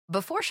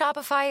Before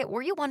Shopify,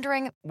 were you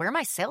wondering, where are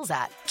my sales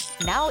at?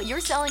 Now you're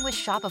selling with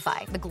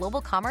Shopify, the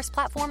global commerce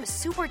platform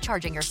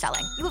supercharging your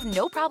selling. You have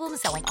no problem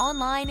selling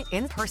online,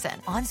 in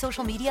person, on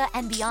social media,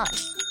 and beyond.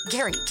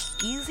 Gary,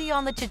 easy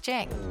on the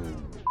cha-ching.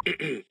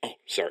 Oh,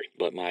 sorry,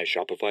 but my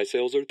Shopify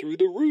sales are through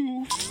the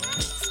roof.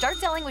 Start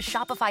selling with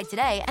Shopify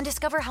today and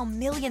discover how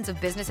millions of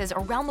businesses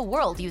around the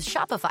world use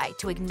Shopify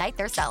to ignite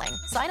their selling.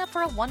 Sign up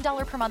for a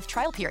 $1 per month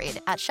trial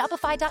period at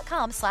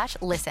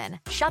shopify.com/listen.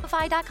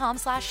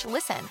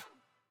 Shopify.com/listen.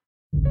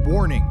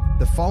 Warning,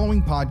 the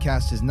following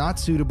podcast is not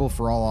suitable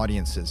for all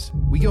audiences.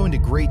 We go into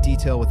great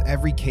detail with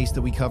every case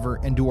that we cover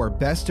and do our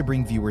best to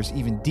bring viewers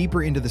even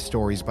deeper into the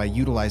stories by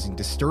utilizing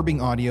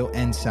disturbing audio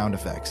and sound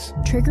effects.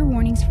 Trigger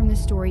warnings from the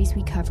stories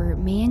we cover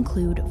may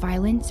include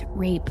violence,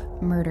 rape,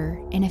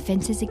 murder, and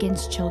offenses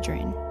against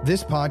children.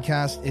 This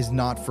podcast is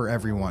not for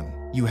everyone.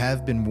 You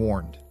have been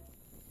warned.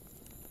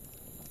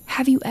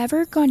 Have you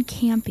ever gone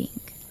camping?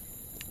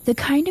 The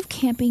kind of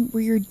camping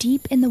where you're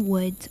deep in the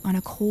woods on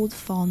a cold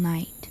fall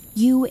night.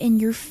 You and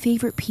your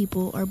favorite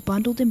people are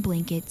bundled in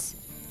blankets,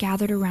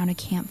 gathered around a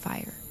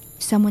campfire.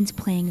 Someone's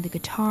playing the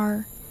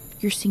guitar,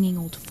 you're singing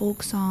old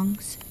folk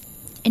songs,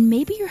 and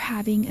maybe you're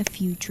having a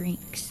few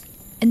drinks.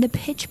 In the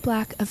pitch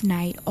black of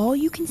night, all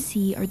you can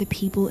see are the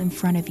people in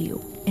front of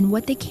you and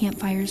what the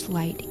campfire's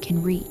light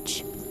can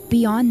reach.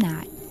 Beyond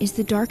that is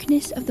the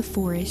darkness of the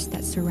forest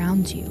that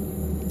surrounds you.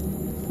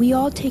 We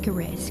all take a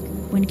risk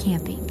when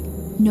camping,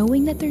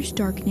 knowing that there's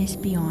darkness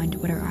beyond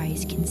what our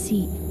eyes can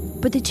see.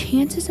 But the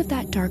chances of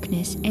that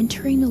darkness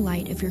entering the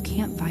light of your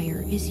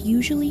campfire is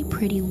usually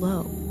pretty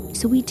low,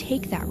 so we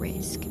take that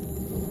risk.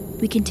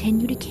 We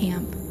continue to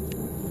camp,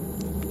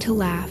 to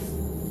laugh,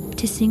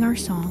 to sing our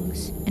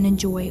songs, and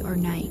enjoy our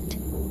night.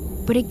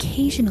 But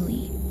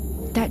occasionally,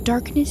 that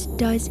darkness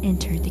does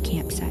enter the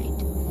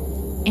campsite.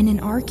 And in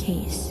our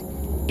case,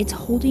 it's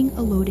holding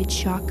a loaded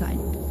shotgun.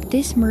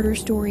 This murder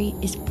story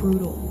is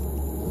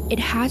brutal. It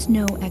has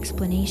no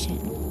explanation.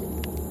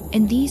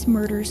 And these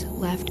murders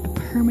left a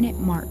permanent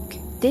mark.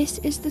 This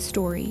is the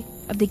story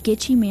of the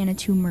Gitchie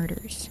Manitou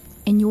murders,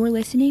 and you're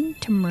listening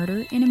to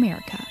Murder in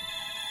America.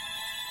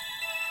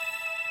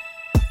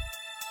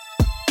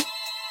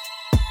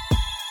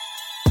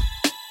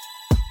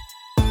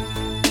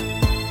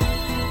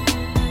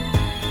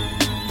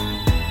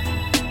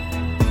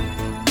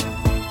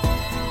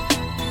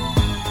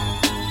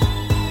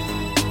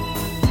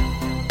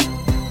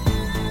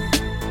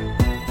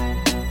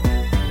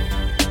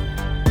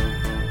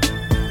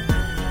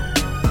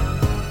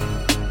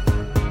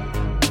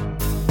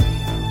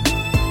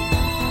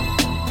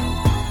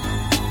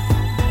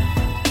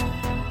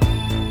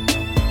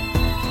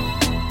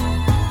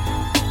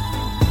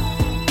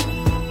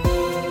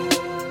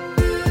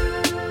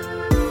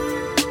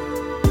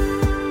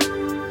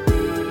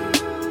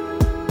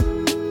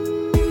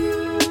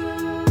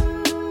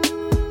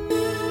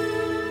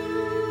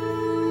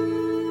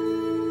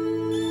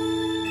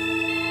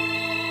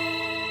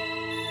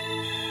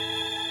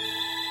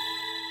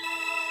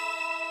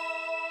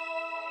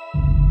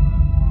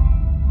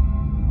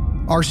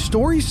 Our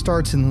story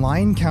starts in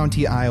Lyon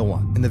County,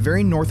 Iowa, in the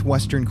very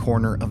northwestern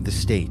corner of the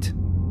state.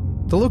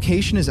 The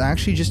location is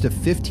actually just a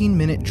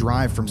 15-minute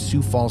drive from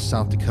Sioux Falls,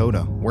 South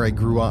Dakota, where I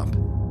grew up.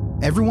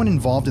 Everyone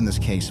involved in this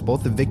case,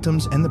 both the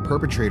victims and the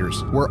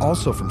perpetrators, were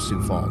also from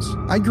Sioux Falls.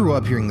 I grew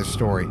up hearing this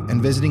story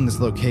and visiting this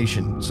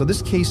location, so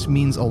this case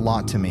means a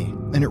lot to me,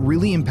 and it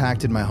really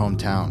impacted my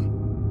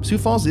hometown. Sioux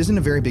Falls isn't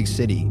a very big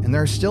city, and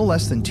there are still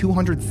less than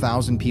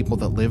 200,000 people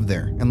that live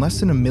there, and less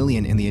than 1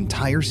 million in the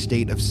entire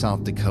state of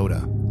South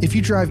Dakota. If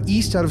you drive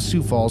east out of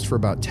Sioux Falls for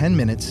about 10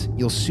 minutes,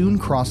 you'll soon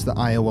cross the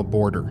Iowa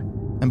border.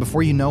 And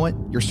before you know it,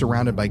 you're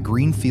surrounded by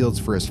green fields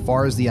for as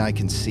far as the eye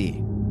can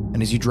see.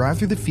 And as you drive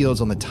through the fields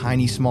on the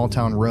tiny small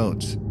town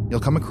roads, you'll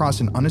come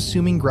across an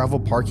unassuming gravel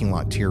parking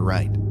lot to your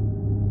right.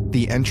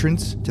 The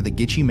entrance to the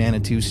Gitchie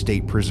Manitou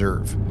State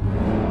Preserve.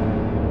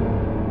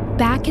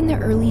 Back in the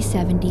early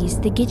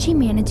 70s, the Gitchie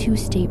Manitou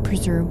State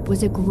Preserve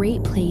was a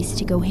great place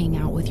to go hang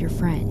out with your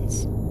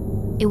friends.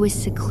 It was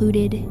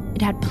secluded,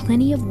 it had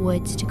plenty of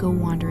woods to go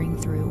wandering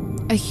through,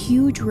 a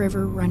huge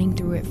river running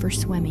through it for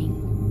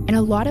swimming, and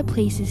a lot of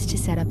places to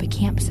set up a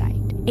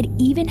campsite. It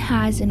even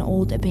has an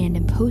old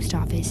abandoned post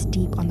office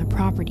deep on the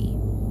property,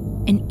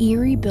 an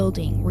eerie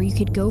building where you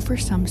could go for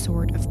some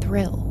sort of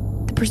thrill.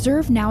 The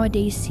preserve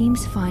nowadays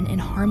seems fun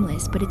and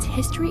harmless, but its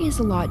history is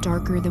a lot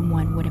darker than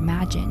one would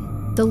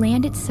imagine. The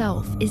land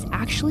itself is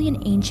actually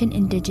an ancient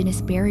indigenous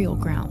burial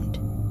ground,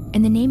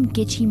 and the name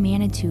Gitchie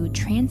Manitou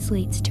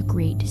translates to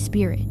Great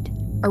Spirit,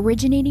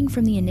 originating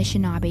from the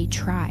Anishinaabe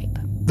tribe.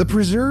 The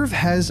preserve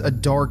has a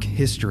dark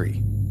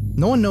history.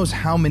 No one knows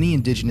how many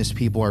indigenous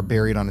people are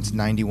buried on its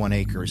 91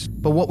 acres,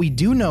 but what we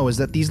do know is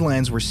that these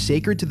lands were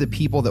sacred to the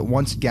people that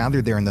once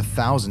gathered there in the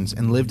thousands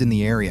and lived in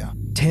the area.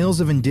 Tales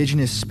of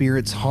indigenous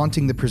spirits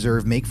haunting the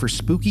preserve make for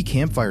spooky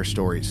campfire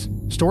stories.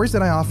 Stories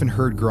that I often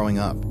heard growing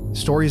up.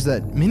 Stories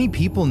that many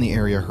people in the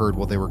area heard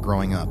while they were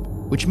growing up,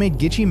 which made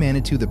Gitchie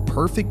Manitou the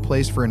perfect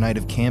place for a night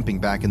of camping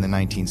back in the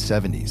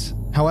 1970s.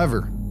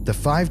 However, The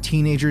 5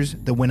 teenagers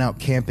that went out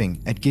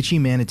camping at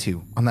Gitchie,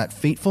 Manitou on that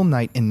fateful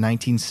night in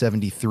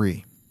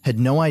 1973 had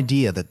no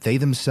idea that they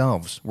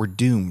themselves were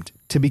doomed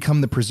to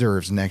become the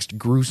preserve's next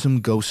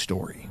gruesome ghost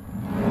story.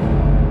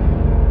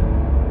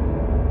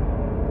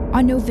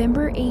 On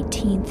November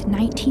 18th,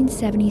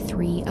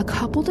 1973, a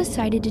couple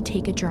decided to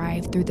take a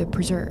drive through the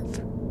preserve.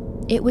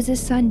 It was a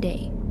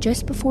Sunday,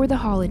 just before the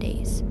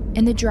holidays,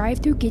 and the drive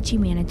through Gitchie,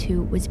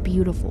 Manitou was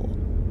beautiful,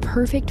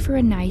 perfect for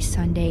a nice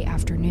Sunday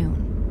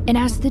afternoon. And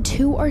as the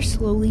two are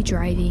slowly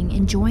driving,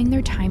 enjoying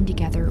their time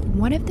together,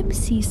 one of them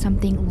sees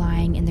something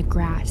lying in the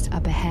grass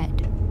up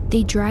ahead.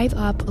 They drive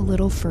up a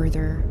little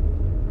further,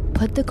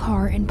 put the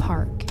car in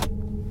park,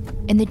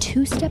 and the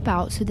two step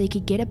out so they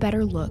could get a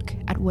better look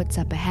at what's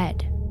up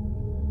ahead.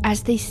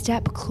 As they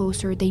step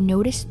closer, they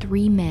notice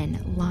 3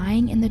 men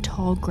lying in the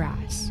tall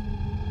grass,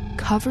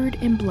 covered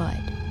in blood,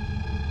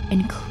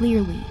 and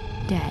clearly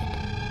dead.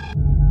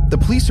 The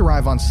police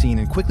arrive on scene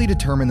and quickly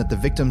determine that the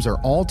victims are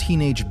all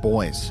teenage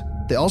boys.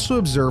 They also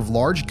observe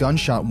large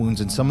gunshot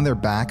wounds in some of their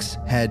backs,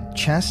 head,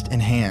 chest,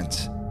 and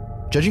hands.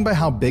 Judging by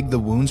how big the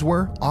wounds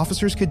were,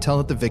 officers could tell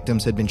that the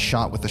victims had been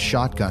shot with a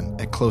shotgun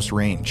at close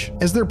range.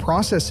 As they're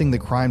processing the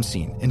crime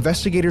scene,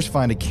 investigators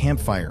find a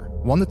campfire,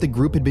 one that the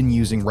group had been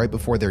using right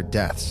before their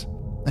deaths.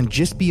 And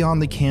just beyond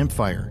the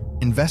campfire,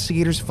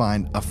 investigators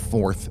find a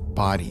 4th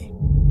body.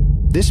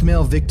 This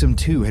male victim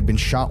too had been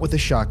shot with a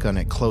shotgun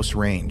at close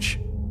range.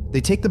 They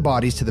take the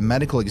bodies to the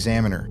medical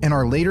examiner and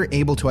are later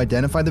able to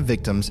identify the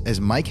victims as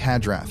Mike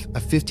Hadrath,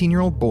 a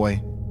 15-year-old boy,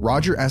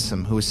 Roger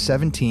Essam, who was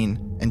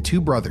 17, and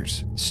 2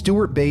 brothers,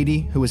 Stuart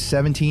Beatty, who was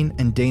 17,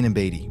 and Dana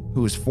Beatty,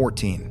 who was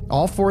 14.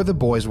 All 4 of the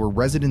boys were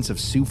residents of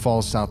Sioux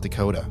Falls, South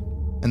Dakota,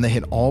 and they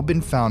had all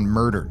been found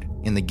murdered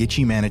in the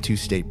Gitchie Manitou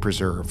State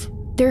Preserve.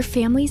 Their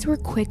families were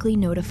quickly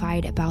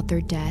notified about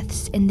their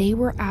deaths, and they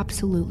were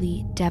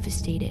absolutely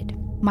devastated.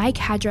 Mike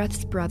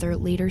Hadrath's brother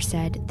later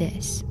said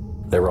this.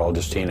 They were all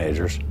just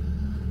teenagers,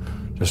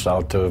 just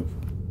out to,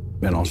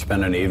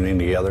 spend an evening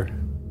together,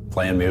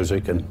 playing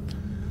music, and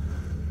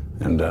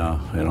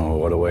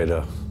what a way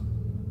to,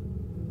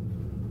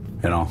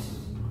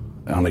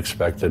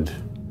 unexpected.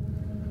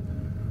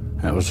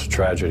 It was a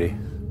tragedy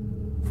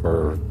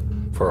for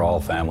all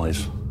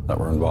families that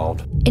were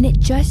involved. And it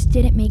just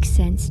didn't make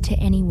sense to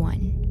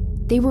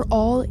anyone. They were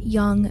all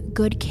young,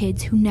 good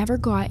kids who never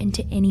got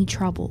into any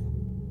trouble.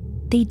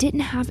 They didn't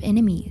have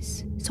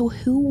enemies, so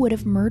who would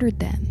have murdered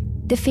them?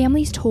 The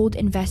families told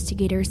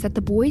investigators that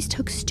the boys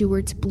took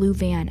Stuart's blue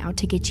van out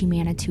to Gitchie,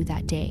 Manitou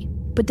that day,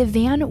 but the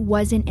van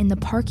wasn't in the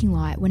parking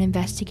lot when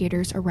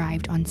investigators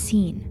arrived on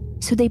scene.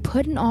 So they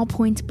put an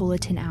all-points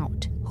bulletin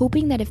out,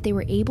 hoping that if they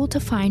were able to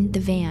find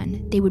the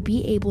van, they would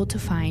be able to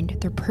find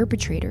their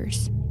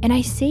perpetrators. And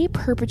I say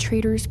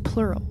perpetrators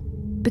plural,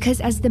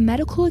 because as the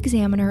medical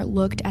examiner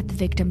looked at the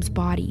victims'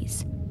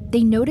 bodies,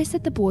 they noticed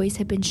that the boys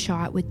had been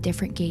shot with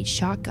different gauge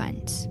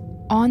shotguns.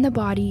 On the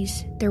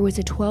bodies, there was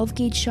a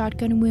 12-gauge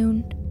shotgun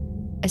wound,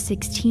 a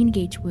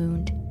 16-gauge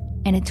wound,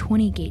 and a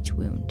 20-gauge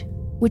wound,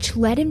 which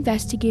led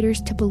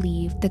investigators to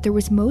believe that there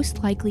was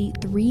most likely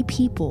 3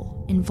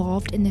 people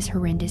involved in this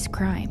horrendous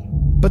crime.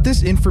 But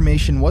this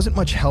information wasn't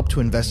much help to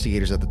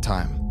investigators at the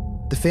time.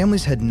 The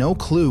families had no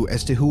clue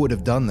as to who would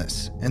have done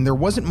this, and there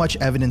wasn't much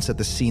evidence at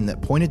the scene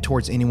that pointed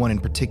towards anyone in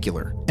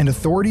particular, and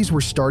authorities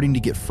were starting to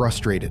get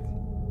frustrated.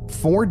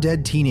 4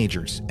 dead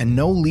teenagers and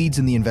no leads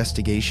in the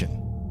investigation.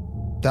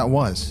 That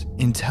was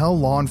until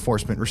law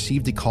enforcement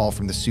received a call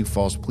from the Sioux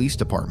Falls Police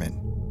Department.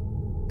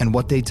 And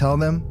what they tell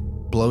them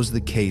blows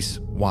the case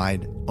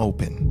wide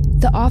open.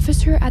 The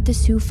officer at the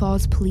Sioux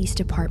Falls Police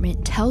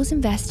Department tells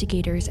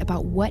investigators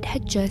about what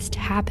had just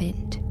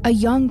happened. A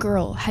young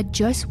girl had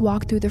just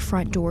walked through the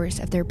front doors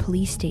of their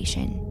police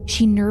station.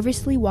 She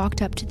nervously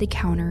walked up to the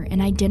counter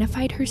and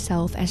identified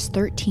herself as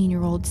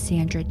 13-year-old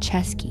Sandra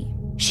Chesky.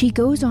 She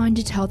goes on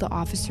to tell the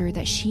officer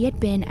that she had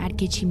been at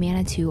Gitchie,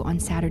 Manitou on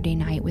Saturday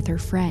night with her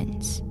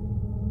friends.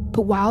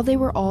 But while they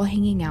were all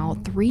hanging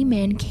out, 3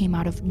 men came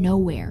out of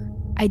nowhere,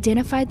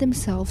 identified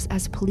themselves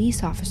as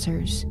police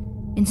officers,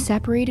 and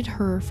separated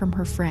her from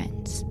her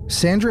friends.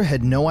 Sandra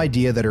had no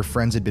idea that her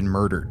friends had been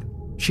murdered.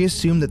 She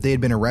assumed that they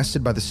had been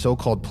arrested by the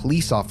so-called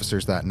police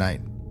officers that night.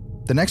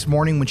 The next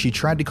morning, when she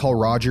tried to call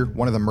Roger,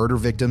 one of the murder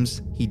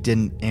victims, he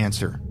didn't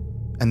answer.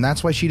 And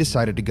that's why she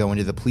decided to go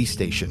into the police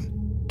station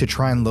to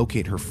try and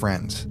locate her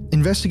friends.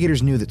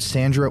 Investigators knew that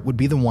Sandra would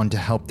be the one to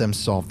help them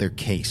solve their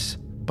case.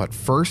 But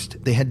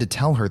first, they had to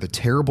tell her the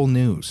terrible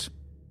news.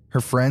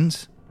 Her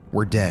friends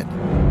were dead.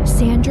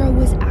 Sandra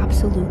was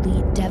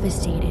absolutely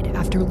devastated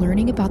after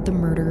learning about the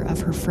murder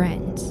of her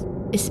friends,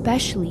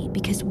 especially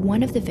because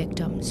one of the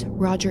victims,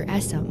 Roger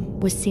Essam,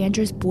 was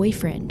Sandra's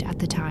boyfriend at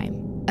the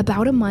time.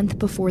 About a month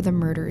before the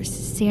murders,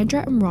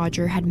 Sandra and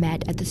Roger had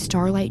met at the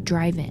Starlight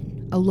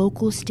Drive-In, a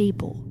local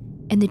staple,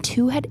 and the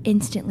two had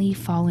instantly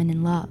fallen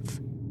in love.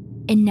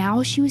 And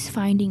now she was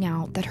finding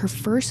out that her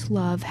first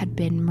love had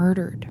been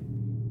murdered.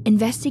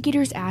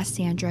 Investigators asked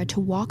Sandra to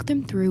walk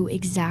them through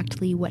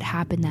exactly what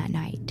happened that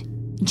night,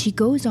 and she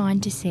goes on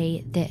to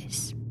say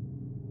this.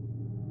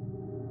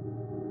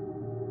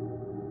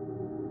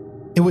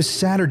 It It was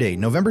Saturday,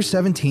 November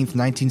 17th,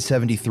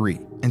 1973,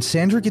 and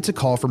Sandra gets a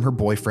call from her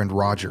boyfriend,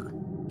 Roger.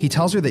 He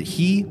tells her that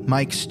he,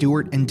 Mike,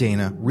 Stuart, and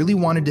Dana really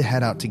wanted to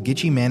head out to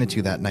Gitchie,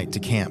 Manitou that night to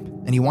camp,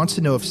 and he wants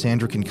to know if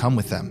Sandra can come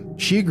with them.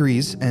 She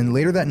agrees, and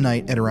later that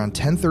night at around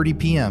 10:30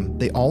 p.m.,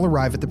 they all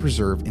arrive at the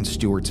preserve in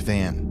Stuart's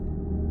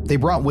van. They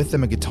brought with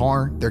them a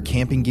guitar, their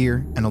camping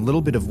gear, and a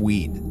little bit of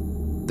weed.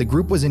 The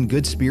group was in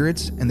good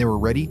spirits, and they were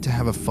ready to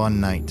have a fun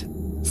night.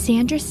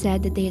 Sandra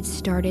said that they had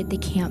started the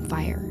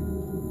campfire.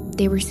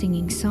 They were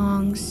singing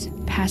songs,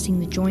 passing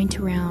the joint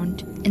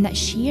around, and that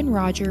she and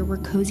Roger were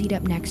cozied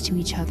up next to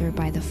each other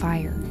by the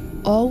fire.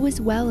 All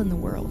was well in the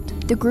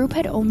world. The group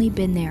had only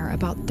been there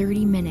about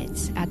 30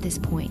 minutes at this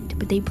point,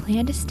 but they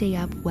planned to stay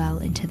up well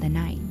into the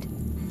night.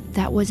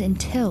 That was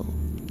until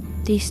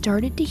they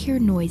started to hear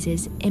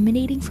noises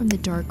emanating from the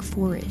dark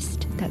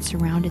forest that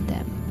surrounded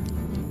them.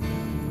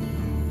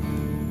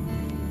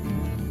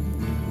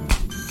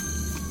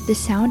 The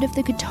sound of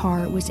the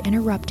guitar was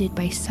interrupted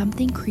by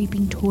something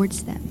creeping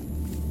towards them.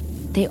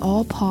 They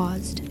all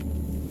paused,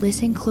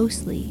 listened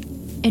closely,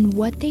 and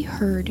what they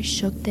heard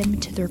shook them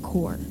to their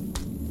core.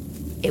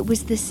 It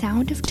was the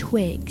sound of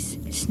twigs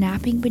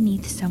snapping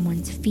beneath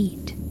someone's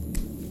feet,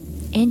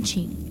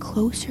 inching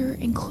closer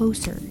and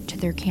closer to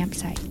their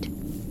campsite.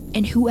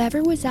 And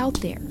whoever was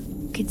out there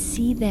could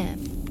see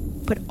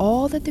them, but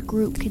all that the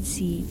group could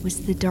see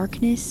was the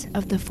darkness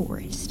of the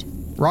forest.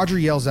 Roger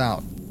yells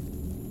out,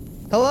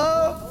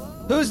 "Hello?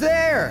 Who's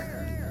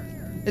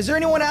there? Is there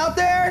anyone out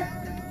there?"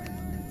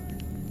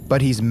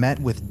 But he's met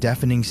with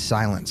deafening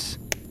silence.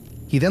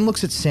 He then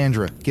looks at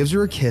Sandra, gives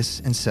her a kiss,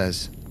 and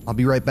says, "I'll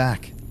be right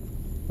back."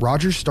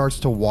 Roger starts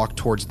to walk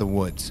towards the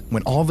woods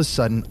when all of a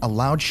sudden a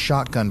loud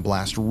shotgun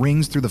blast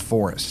rings through the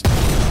forest.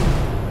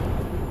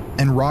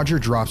 And Roger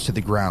drops to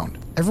the ground.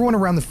 Everyone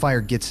around the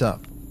fire gets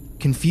up.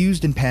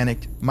 Confused and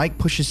panicked, Mike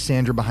pushes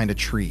Sandra behind a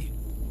tree.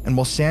 And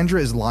while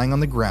Sandra is lying on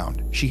the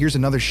ground, she hears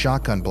another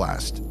shotgun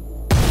blast,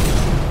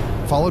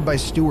 followed by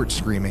Stuart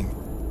screaming,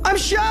 "I'm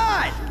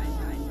shot!"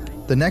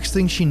 The next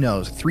thing she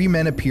knows, 3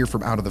 men appear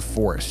from out of the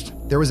forest.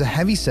 There was a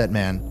heavy-set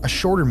man, a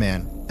shorter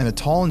man, and a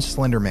tall and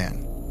slender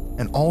man,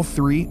 and all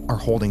 3 are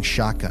holding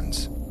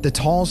shotguns. The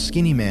tall,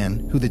 skinny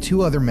man, who the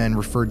 2 other men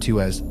referred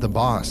to as the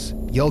boss,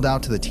 yelled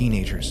out to the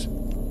teenagers,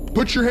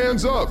 "Put your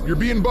hands up, you're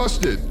being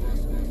busted."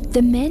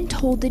 The men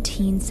told the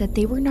teens that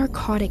they were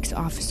narcotics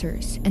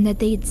officers and that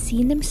they had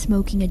seen them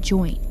smoking a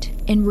joint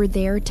and were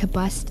there to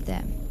bust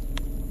them.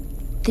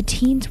 The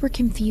teens were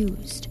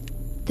confused.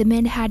 The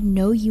men had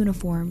no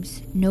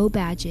uniforms, no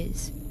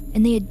badges,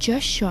 and they had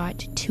just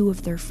shot 2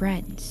 of their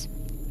friends.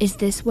 Is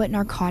this what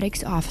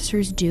narcotics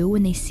officers do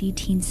when they see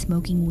teens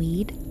smoking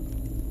weed?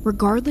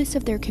 Regardless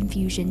of their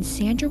confusion,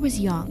 Sandra was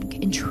young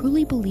and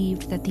truly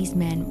believed that these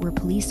men were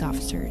police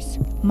officers.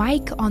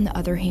 Mike, on the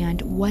other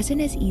hand,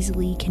 wasn't as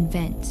easily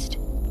convinced.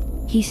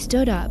 He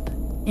stood up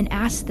and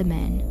asked the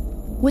men,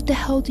 "What the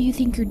hell do you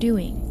think you're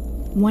doing?"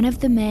 One of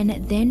the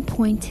men then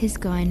points his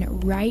gun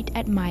right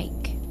at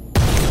Mike.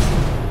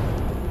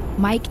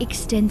 Mike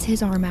extends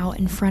his arm out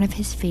in front of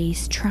his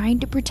face, trying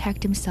to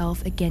protect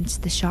himself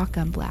against the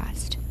shotgun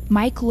blast.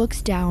 Mike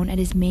looks down at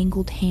his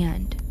mangled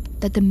hand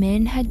that the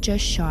men had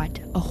just shot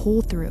a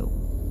hole through,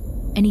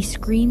 and he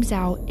screams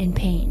out in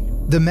pain.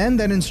 The men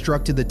then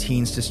instructed the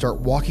teens to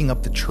start walking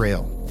up the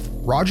trail.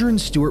 Roger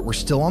and Stuart were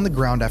still on the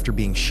ground after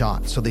being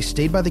shot, so they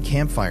stayed by the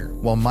campfire,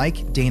 while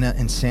Mike, Dana,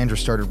 and Sandra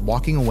started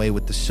walking away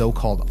with the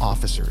so-called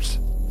officers.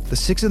 The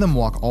 6 of them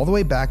walk all the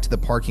way back to the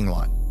parking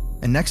lot,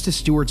 and next to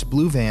Stuart's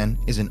blue van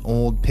is an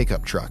old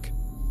pickup truck.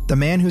 The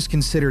man who's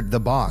considered the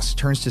boss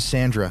turns to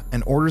Sandra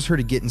and orders her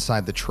to get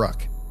inside the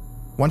truck.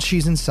 Once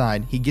she's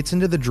inside, he gets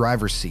into the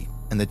driver's seat,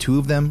 and the 2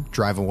 of them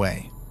drive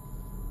away.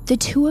 The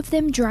 2 of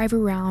them drive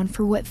around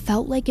for what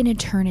felt like an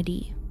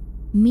eternity.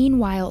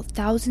 Meanwhile,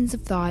 thousands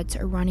of thoughts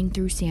are running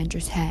through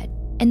Sandra's head,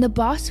 and the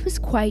boss was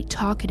quite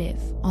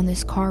talkative on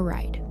this car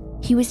ride.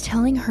 He was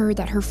telling her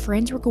that her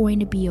friends were going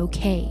to be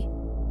okay,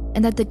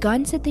 and that the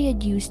guns that they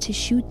had used to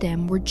shoot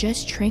them were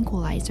just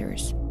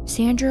tranquilizers.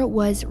 Sandra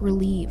was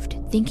relieved,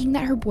 thinking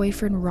that her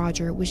boyfriend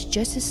Roger was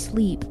just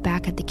asleep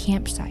back at the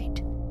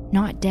campsite,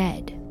 not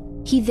dead.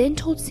 He then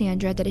told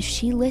Sandra that if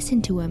she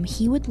listened to him,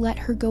 he would let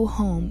her go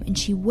home and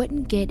she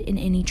wouldn't get in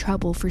any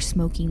trouble for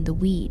smoking the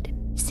weed.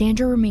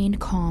 Sandra remained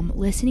calm,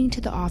 listening to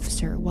the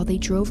officer while they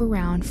drove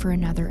around for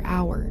another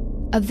hour.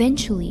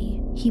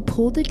 Eventually, he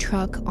pulled the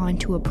truck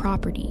onto a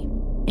property,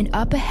 and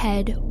up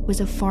ahead was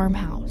a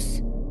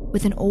farmhouse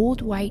with an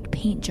old white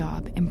paint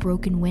job and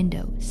broken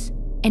windows.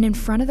 And in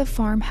front of the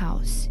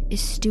farmhouse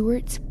is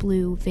Stuart's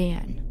blue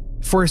van.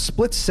 For a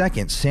split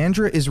second,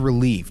 Sandra is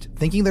relieved,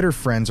 thinking that her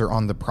friends are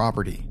on the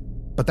property.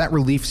 But that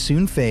relief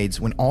soon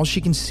fades when all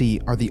she can see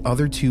are the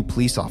other 2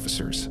 police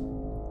officers.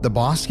 The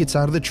boss gets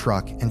out of the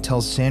truck and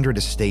tells Sandra to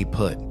stay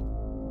put.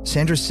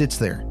 Sandra sits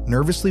there,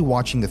 nervously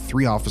watching the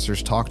 3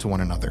 officers talk to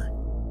one another.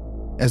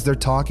 As they're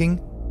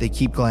talking, they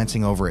keep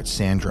glancing over at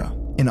Sandra.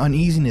 An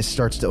uneasiness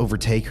starts to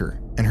overtake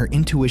her, and her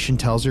intuition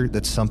tells her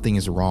that something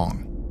is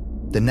wrong.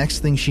 The next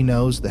thing she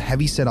knows, the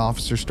heavy-set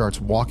officer starts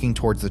walking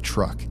towards the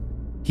truck.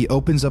 He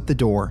opens up the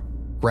door,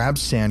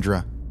 grabs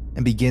Sandra,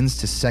 and begins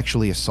to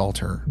sexually assault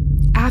her.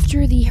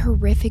 After the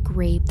horrific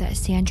rape that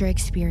Sandra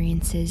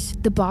experiences,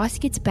 the boss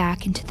gets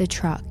back into the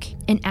truck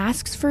and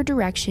asks for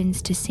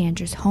directions to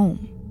Sandra's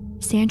home.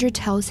 Sandra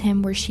tells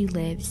him where she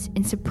lives,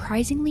 and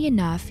surprisingly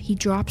enough, he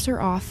drops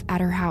her off at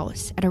her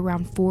house at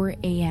around 4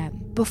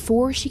 a.m.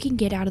 Before she can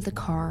get out of the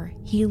car,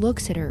 he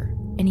looks at her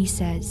and he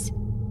says,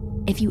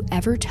 "If you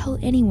ever tell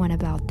anyone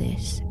about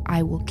this,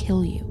 I will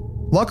kill you."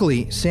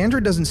 Luckily,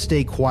 Sandra doesn't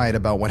stay quiet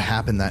about what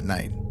happened that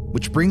night,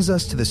 which brings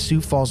us to the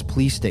Sioux Falls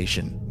Police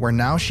Station, where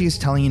now she is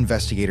telling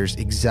investigators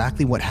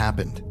exactly what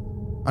happened.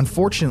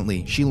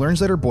 Unfortunately, she learns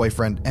that her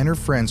boyfriend and her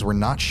friends were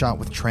not shot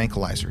with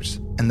tranquilizers,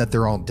 and that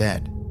they're all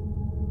dead.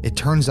 It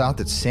turns out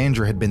that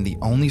Sandra had been the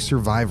only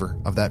survivor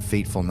of that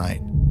fateful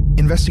night.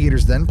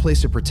 Investigators then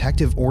place a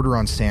protective order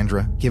on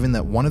Sandra, given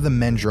that one of the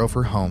men drove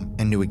her home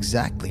and knew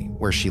exactly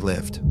where she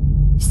lived.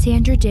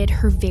 Sandra did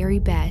her very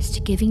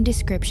best giving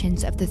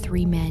descriptions of the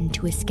 3 men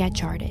to a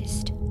sketch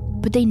artist,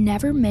 but they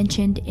never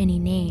mentioned any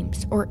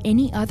names or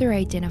any other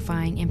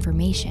identifying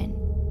information,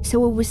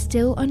 so it was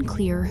still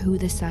unclear who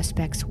the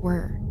suspects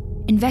were.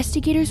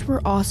 Investigators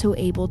were also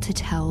able to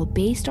tell,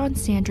 based on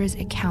Sandra's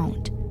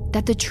account,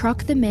 that the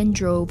truck the men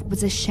drove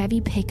was a Chevy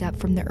pickup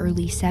from the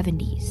early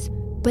 70s,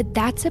 but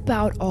that's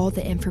about all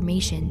the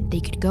information they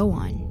could go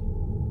on.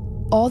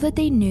 All that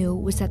they knew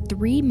was that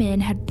 3 men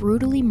had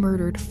brutally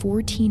murdered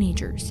 4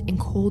 teenagers in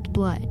cold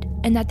blood,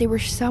 and that they were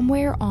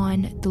somewhere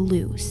on the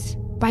loose.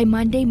 By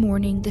Monday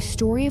morning, the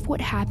story of what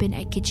happened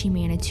at Gitchie,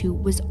 Manitou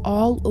was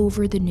all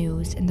over the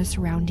news in the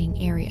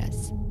surrounding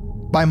areas.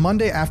 By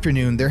Monday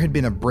afternoon, there had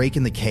been a break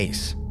in the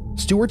case.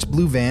 Stewart's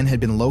blue van had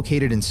been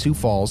located in Sioux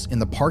Falls in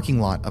the parking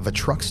lot of a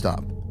truck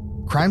stop.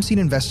 Crime scene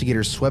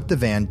investigators swept the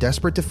van,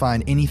 desperate to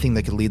find anything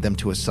that could lead them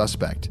to a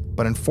suspect,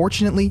 but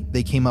unfortunately,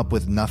 they came up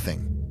with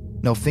nothing.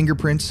 No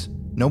fingerprints,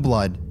 no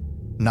blood,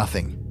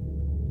 nothing.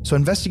 So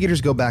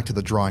investigators go back to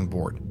the drawing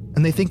board,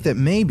 and they think that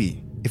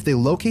maybe, if they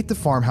locate the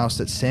farmhouse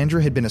that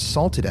Sandra had been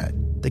assaulted at,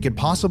 they could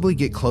possibly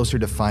get closer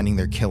to finding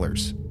their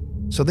killers.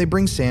 So they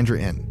bring Sandra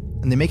in,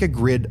 and they make a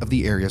grid of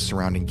the area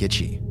surrounding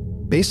Gitchie.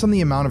 Based on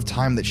the amount of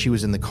time that she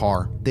was in the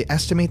car, they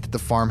estimate that the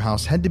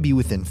farmhouse had to be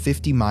within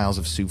 50 miles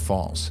of Sioux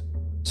Falls.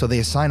 So they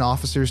assign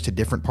officers to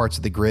different parts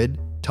of the grid,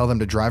 tell them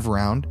to drive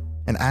around,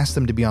 and ask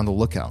them to be on the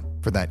lookout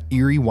for that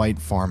eerie white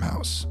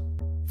farmhouse.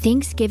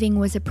 Thanksgiving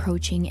was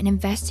approaching, and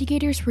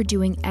investigators were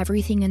doing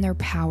everything in their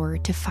power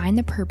to find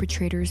the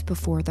perpetrators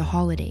before the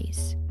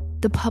holidays.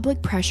 The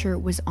public pressure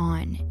was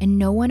on, and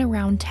no one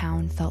around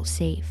town felt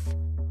safe.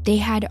 They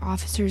had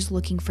officers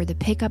looking for the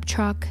pickup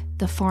truck,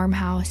 the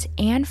farmhouse,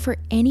 and for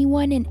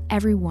anyone and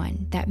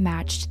everyone that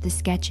matched the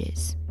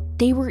sketches.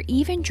 They were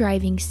even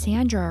driving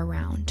Sandra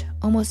around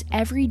almost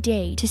every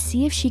day to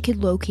see if she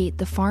could locate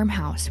the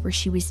farmhouse where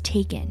she was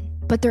taken,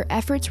 but their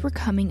efforts were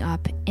coming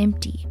up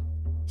empty.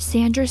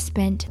 Sandra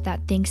spent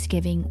that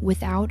Thanksgiving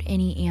without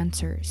any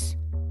answers,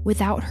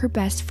 without her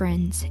best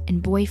friends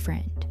and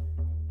boyfriend,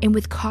 and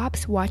with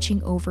cops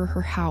watching over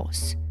her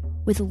house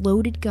with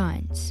loaded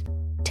guns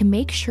to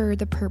make sure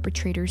the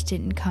perpetrators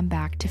didn't come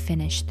back to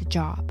finish the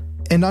job.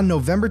 And on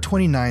November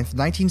 29th,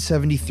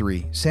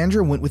 1973,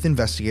 Sandra went with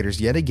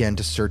investigators yet again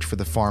to search for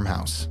the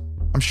farmhouse.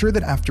 I'm sure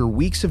that after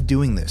weeks of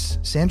doing this,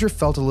 Sandra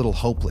felt a little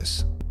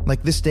hopeless,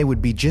 like this day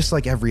would be just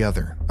like every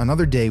other,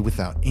 another day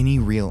without any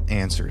real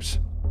answers.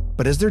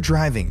 But as they're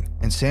driving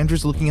and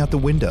Sandra's looking out the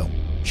window,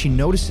 she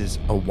notices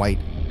a white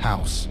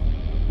house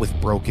with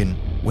broken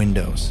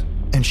windows,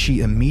 and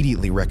she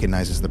immediately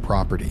recognizes the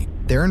property.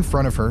 There in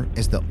front of her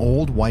is the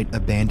old white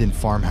abandoned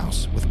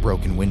farmhouse with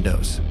broken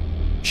windows.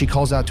 She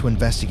calls out to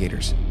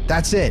investigators,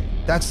 "That's it,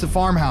 that's the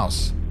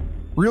farmhouse."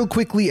 Real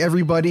quickly,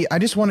 everybody, I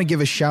just want to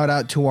give a shout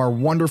out to our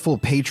wonderful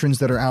patrons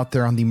that are out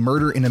there on the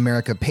Murder in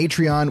America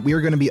Patreon. We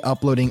are going to be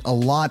uploading a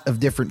lot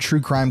of different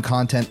true crime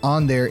content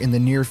on there in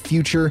the near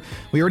future.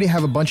 We already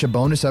have a bunch of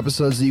bonus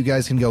episodes that you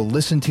guys can go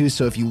listen to.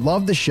 So if you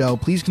love the show,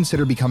 please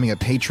consider becoming a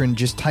patron.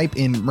 Just type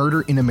in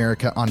Murder in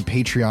America on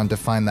Patreon to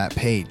find that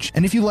page.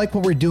 And if you like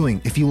what we're doing,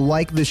 if you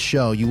like this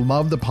show, you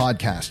love the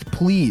podcast,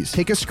 please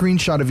take a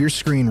screenshot of your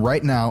screen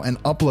right now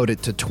and upload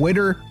it to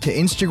Twitter, to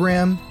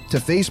Instagram, to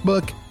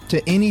Facebook,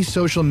 to any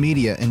social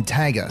media, and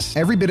tag us.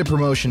 Every bit of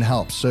promotion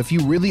helps, so if you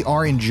really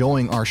are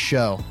enjoying our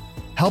show,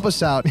 help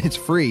us out. It's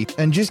free,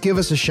 and just give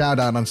us a shout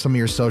out on some of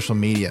your social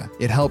media.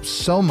 It helps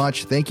so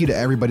much. Thank you to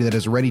everybody that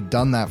has already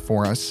done that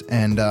for us.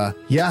 And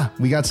yeah,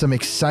 we got some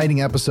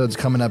exciting episodes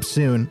coming up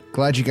soon.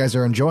 Glad you guys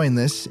are enjoying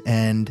this,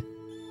 and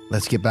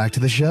let's get back to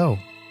the show.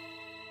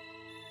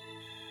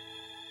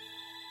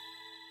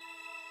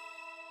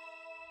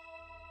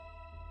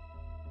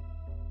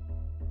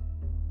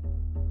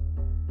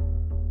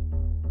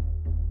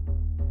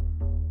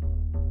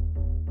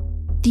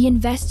 The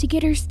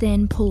investigators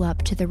then pull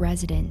up to the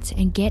residence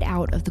and get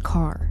out of the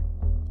car.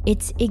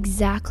 It's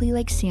exactly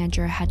like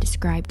Sandra had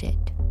described it.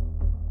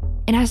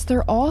 And as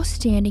they're all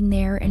standing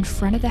there in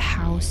front of the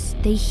house,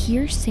 they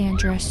hear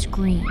Sandra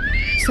scream.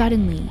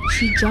 Suddenly,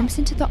 she jumps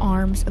into the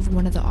arms of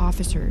one of the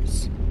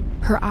officers.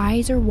 Her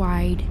eyes are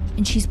wide,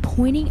 and she's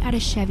pointing at a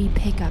Chevy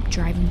pickup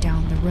driving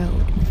down the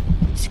road,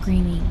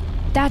 screaming,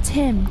 That's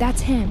him,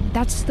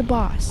 that's the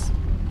boss."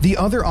 The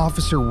other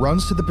officer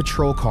runs to the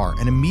patrol car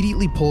and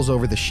immediately pulls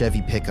over the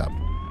Chevy pickup.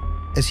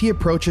 As he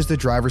approaches the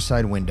driver's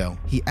side window,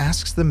 he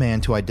asks the man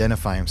to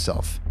identify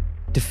himself.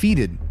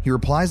 Defeated, he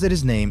replies that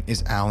his name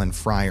is Alan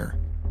Fryer.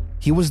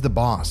 He was the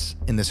boss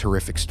in this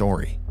horrific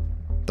story.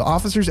 The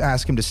officers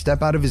ask him to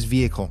step out of his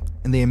vehicle,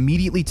 and they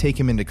immediately take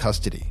him into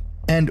custody.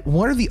 And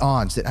what are the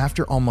odds that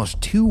after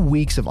almost 2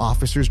 weeks of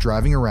officers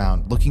driving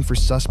around looking for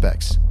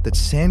suspects, that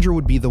Sandra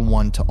would be the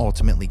one to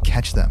ultimately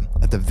catch them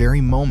at the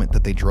very moment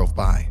that they drove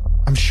by?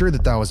 I'm sure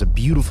that was a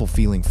beautiful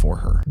feeling for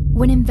her.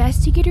 When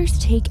investigators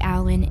take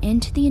Alan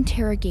into the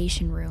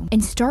interrogation room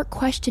and start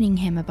questioning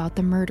him about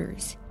the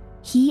murders,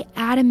 he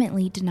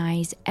adamantly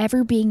denies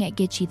ever being at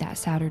Gitchie that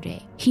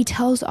Saturday. He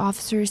tells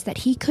officers that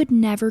he could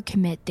never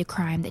commit the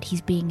crime that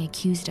he's being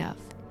accused of,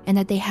 and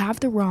that they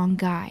have the wrong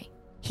guy.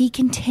 He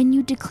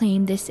continued to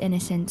claim this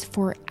innocence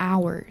for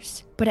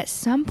hours, but at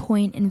some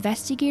point,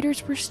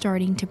 investigators were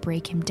starting to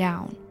break him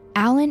down.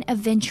 Alan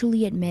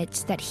eventually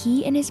admits that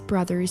he and his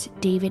brothers,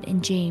 David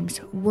and James,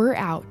 were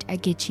out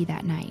at Gitchie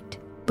that night,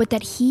 but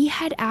that he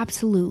had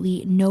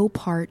absolutely no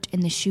part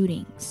in the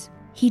shootings.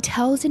 He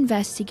tells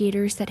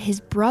investigators that his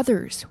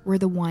brothers were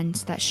the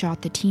ones that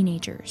shot the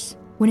teenagers.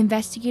 When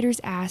investigators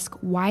ask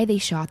why they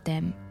shot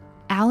them,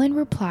 Alan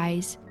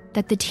replies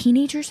that the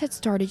teenagers had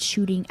started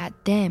shooting at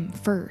them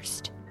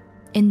first,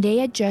 and they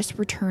had just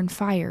returned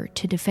fire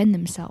to defend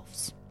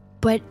themselves.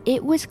 But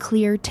it was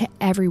clear to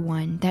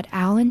everyone that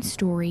Alan's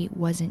story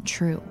wasn't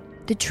true.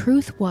 The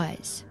truth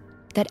was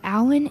that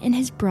Alan and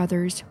his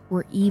brothers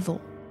were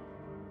evil,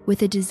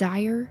 with a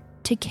desire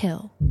to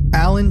kill.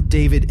 Alan,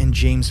 David, and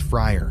James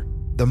Fryer,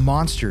 the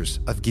monsters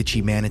of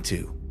Gitchie,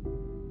 Manitou.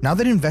 Now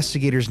that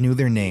investigators knew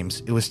their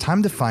names, it was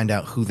time to find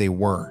out who they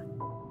were.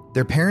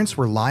 Their parents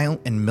were Lyle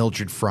and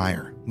Mildred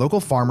Fryer, local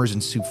farmers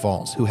in Sioux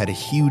Falls who had a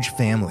huge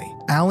family.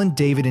 Alan,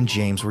 David, and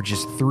James were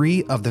just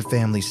 3 of the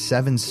family's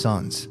 7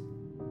 sons.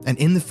 And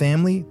in the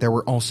family, there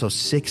were also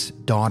 6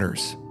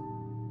 daughters.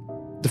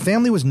 The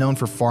family was known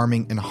for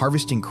farming and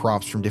harvesting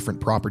crops from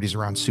different properties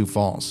around Sioux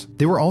Falls.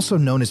 They were also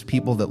known as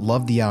people that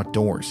loved the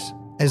outdoors,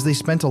 as they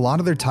spent a lot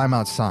of their time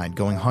outside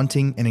going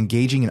hunting and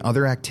engaging in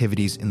other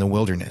activities in the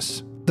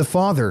wilderness. The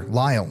father,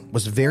 Lyle,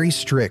 was very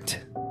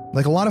strict.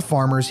 Like a lot of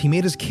farmers, he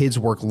made his kids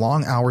work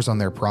long hours on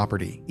their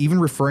property, even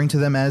referring to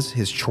them as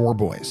his chore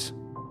boys.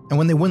 And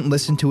when they wouldn't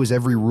listen to his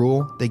every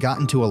rule, they got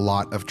into a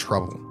lot of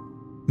trouble.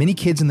 Many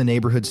kids in the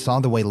neighborhood saw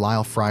the way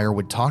Lyle Fryer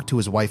would talk to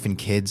his wife and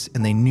kids,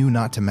 and they knew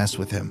not to mess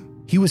with him.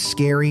 He was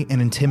scary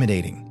and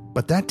intimidating,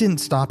 but that didn't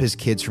stop his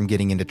kids from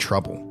getting into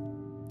trouble.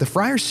 The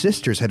Fryer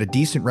sisters had a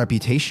decent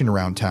reputation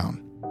around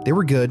town. They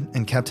were good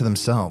and kept to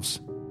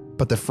themselves.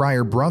 But the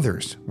Fryer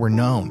brothers were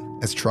known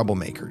as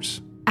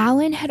troublemakers.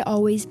 Alan had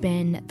always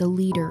been the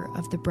leader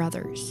of the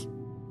brothers.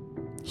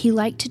 He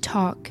liked to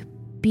talk,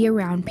 be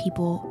around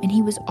people, and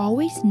he was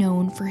always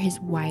known for his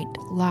white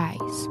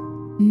lies.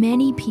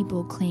 Many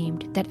people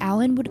claimed that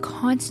Alan would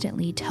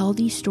constantly tell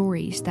these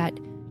stories that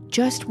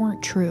just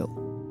weren't true.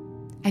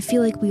 I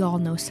feel like we all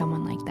know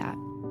someone like that.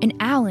 And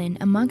Alan,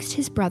 amongst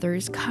his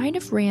brothers, kind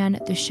of ran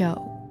the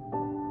show.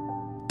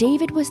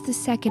 David was the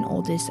second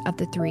oldest of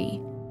the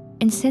 3,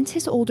 and since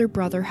his older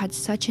brother had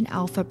such an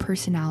alpha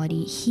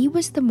personality, he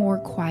was the more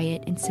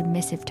quiet and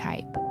submissive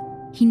type.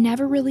 He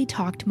never really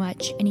talked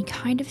much, and he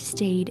kind of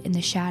stayed in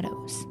the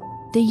shadows.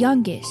 The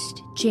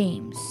youngest,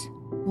 James,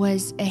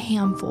 was a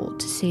handful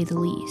to say the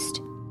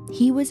least.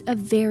 He was a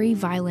very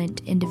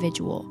violent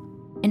individual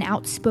and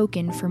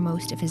outspoken for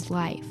most of his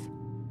life.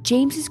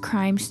 James's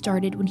crime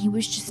started when he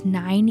was just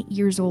 9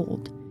 years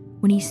old,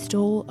 when he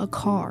stole a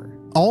car.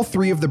 All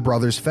 3 of the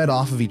brothers fed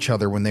off of each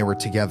other when they were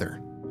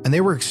together, and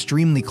they were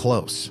extremely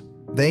close.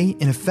 They,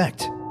 in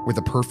effect, were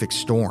the perfect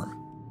storm.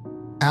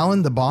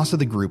 Alan, the boss of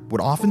the group,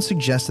 would often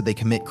suggest that they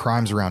commit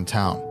crimes around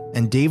town,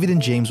 and David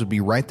and James would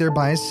be right there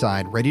by his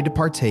side, ready to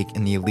partake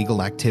in the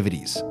illegal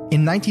activities.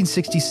 In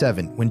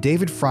 1967, when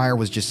David Fryer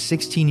was just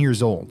 16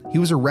 years old, he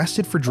was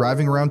arrested for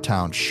driving around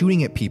town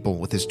shooting at people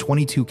with his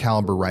 .22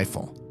 caliber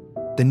rifle.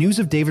 The news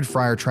of David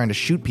Fryer trying to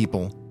shoot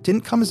people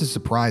didn't come as a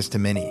surprise to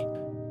many.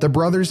 The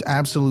brothers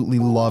absolutely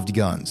loved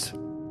guns.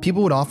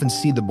 People would often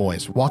see the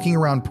boys walking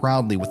around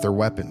proudly with their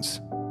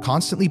weapons,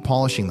 constantly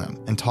polishing them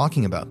and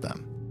talking about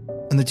them.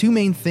 And the 2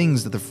 main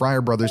things that the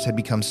Fryer brothers had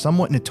become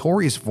somewhat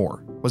notorious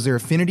for was their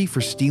affinity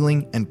for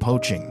stealing and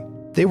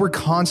poaching. They were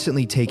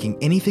constantly taking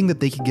anything that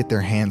they could get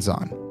their hands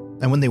on.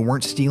 And when they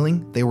weren't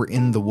stealing, they were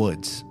in the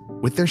woods,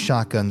 with their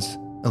shotguns,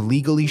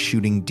 illegally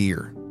shooting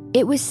deer.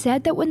 It was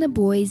said that when the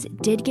boys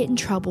did get in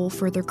trouble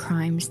for their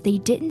crimes, they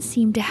didn't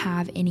seem to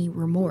have any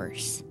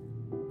remorse,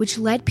 which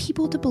led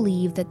people to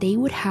believe that they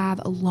would have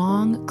a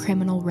long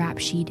criminal rap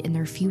sheet in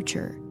their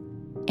future.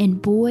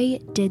 And boy,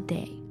 did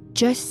they.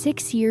 Just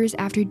 6 years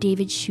after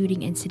David's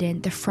shooting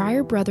incident, the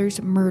Fryer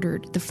brothers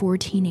murdered the 4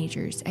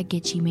 teenagers at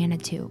Gitchie,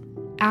 Manitou.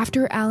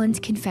 After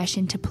Alan's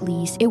confession to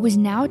police, it was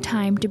now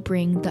time to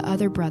bring the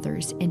other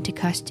brothers into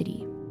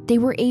custody. They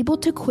were able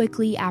to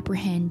quickly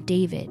apprehend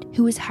David,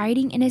 who was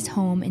hiding in his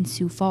home in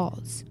Sioux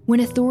Falls. When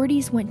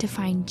authorities went to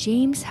find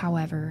James,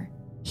 however,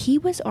 he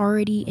was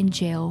already in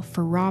jail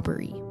for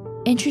robbery.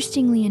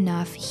 Interestingly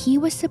enough, he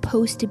was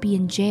supposed to be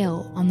in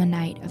jail on the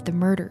night of the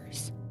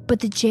murders, but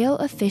the jail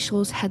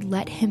officials had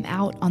let him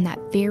out on that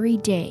very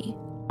day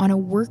on a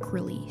work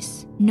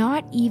release.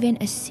 Not even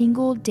a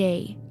single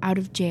day out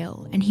of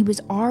jail, and he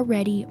was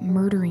already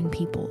murdering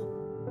people.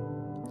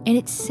 And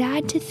it's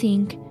sad to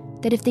think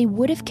that if they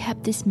would have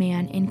kept this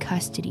man in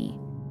custody,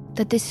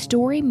 that this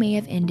story may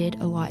have ended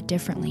a lot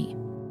differently.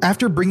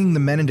 After bringing the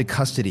men into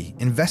custody,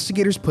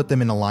 investigators put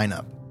them in a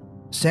lineup.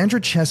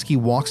 Sandra Chesky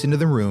walks into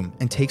the room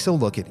and takes a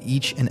look at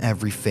each and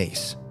every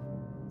face.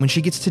 When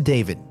she gets to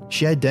David,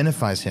 she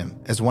identifies him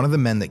as one of the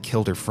men that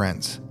killed her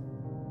friends.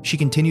 She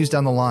continues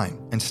down the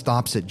line and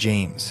stops at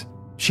James.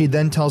 She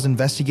then tells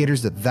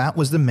investigators that that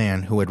was the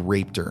man who had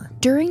raped her.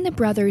 During the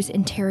brothers'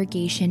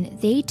 interrogation,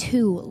 they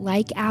too,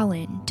 like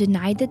Alan,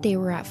 denied that they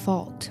were at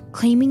fault,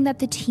 claiming that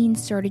the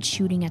teens started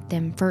shooting at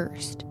them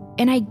first.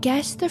 And I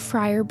guess the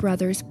Fryer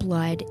brothers'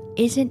 blood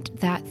isn't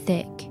that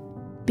thick,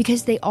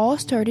 because they all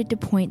started to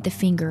point the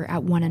finger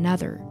at one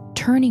another,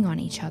 turning on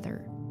each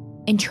other,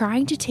 and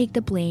trying to take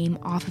the blame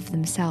off of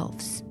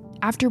themselves.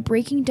 After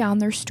breaking down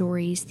their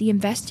stories, the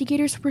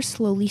investigators were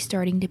slowly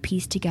starting to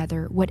piece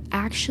together what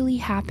actually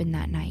happened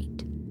that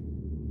night.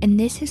 And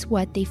this is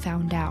what they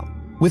found out.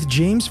 With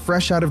James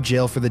fresh out of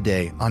jail for the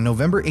day, on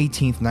November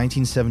 18,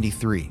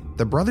 1973,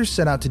 the brothers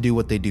set out to do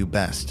what they do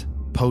best,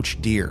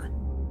 poach deer.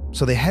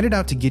 So they headed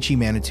out to Gitchie,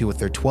 Manitou with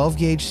their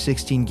 12-gauge,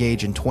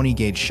 16-gauge, and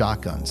 20-gauge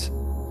shotguns.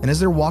 And as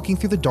they're walking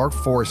through the dark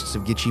forests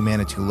of Gitchie,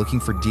 Manitou looking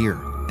for deer,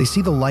 they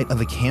see the light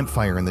of a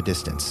campfire in the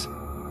distance.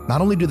 Not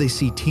only do they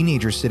see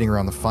teenagers sitting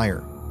around the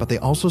fire, but they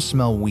also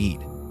smell weed.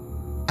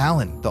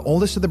 Alan, the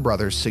oldest of the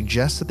brothers,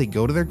 suggests that they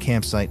go to their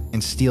campsite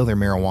and steal their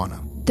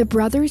marijuana. The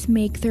brothers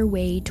make their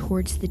way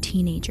towards the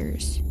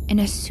teenagers, and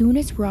as soon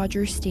as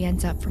Roger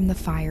stands up from the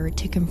fire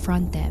to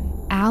confront them,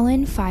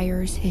 Alan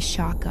fires his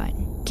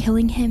shotgun,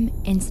 killing him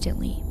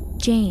instantly.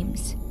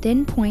 James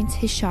then points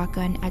his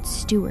shotgun at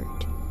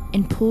Stuart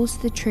and pulls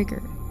the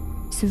trigger,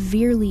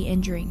 severely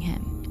injuring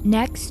him.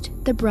 Next,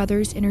 the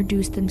brothers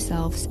introduce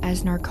themselves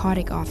as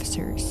narcotic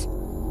officers,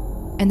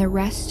 and the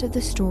rest of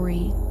the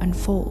story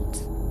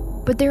unfolds.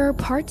 But there are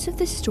parts of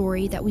the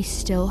story that we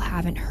still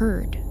haven't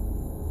heard.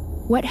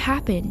 What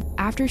happened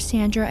after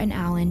Sandra and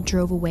Alan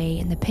drove away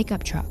in the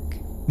pickup truck?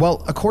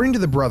 Well, according to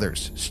the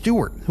brothers,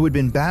 Stuart, who had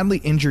been badly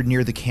injured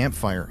near the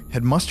campfire,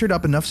 had mustered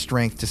up enough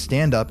strength to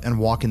stand up and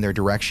walk in their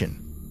direction.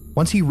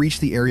 Once he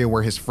reached the area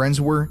where his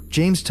friends were,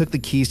 James took the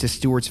keys to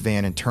Stuart's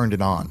van and turned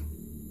it on.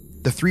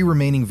 The 3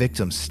 remaining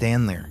victims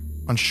stand there,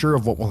 unsure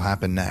of what will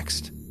happen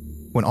next,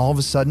 when all of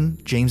a sudden,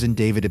 James and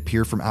David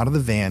appear from out of the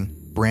van,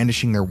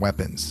 brandishing their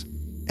weapons,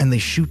 and they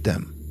shoot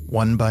them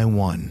one by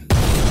one.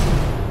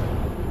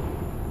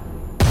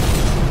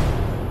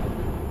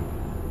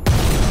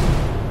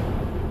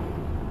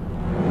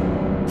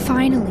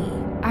 Finally,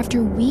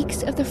 after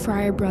weeks of the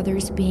Fryer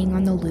brothers being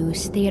on the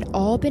loose, they had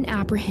all been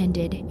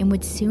apprehended and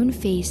would soon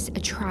face a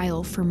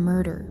trial for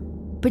murder.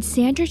 But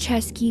Sandra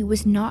Chesky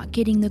was not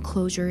getting the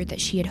closure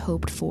that she had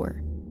hoped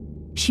for.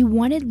 She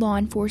wanted law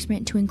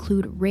enforcement to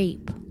include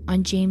rape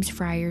on James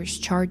Fryer's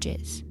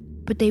charges,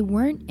 but they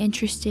weren't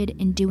interested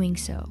in doing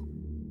so,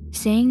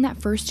 saying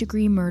that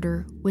first-degree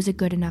murder was a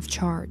good enough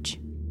charge.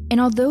 And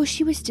although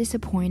she was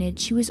disappointed,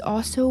 she was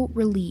also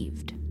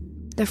relieved.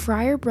 The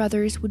Fryer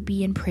brothers would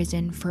be in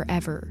prison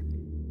forever,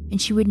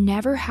 and she would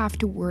never have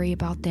to worry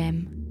about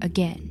them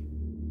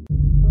again.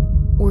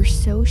 Or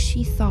so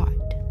she thought.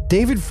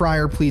 David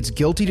Fryer pleads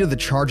guilty to the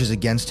charges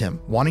against him,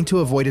 wanting to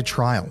avoid a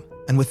trial,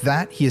 and with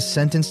that, he is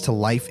sentenced to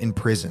life in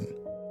prison.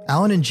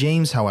 Alan and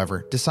James,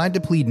 however, decide to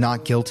plead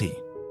not guilty.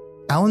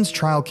 Alan's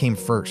trial came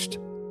first,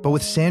 but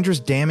with Sandra's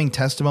damning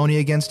testimony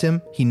against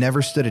him, he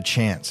never stood a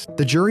chance.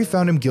 The jury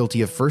found him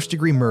guilty of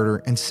first-degree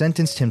murder and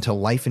sentenced him to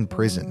life in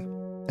prison.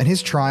 At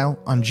his trial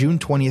on June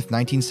 20th,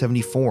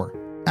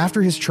 1974,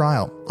 after his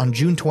trial on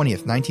June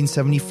 20th,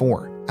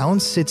 1974, Alan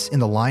sits in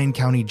the Lyon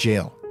County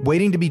Jail,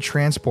 waiting to be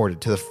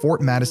transported to the Fort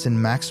Madison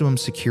Maximum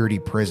Security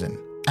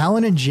Prison.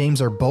 Alan and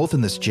James are both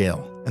in this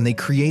jail, and they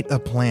create a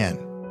plan.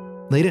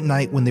 Late at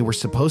night, when they were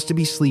supposed to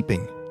be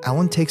sleeping,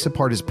 Alan takes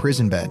apart his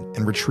prison bed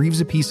and retrieves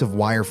a piece of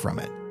wire from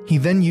it. He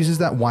then uses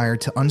that wire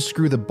to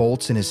unscrew the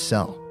bolts in his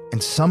cell,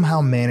 and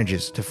somehow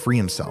manages to free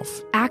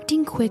himself.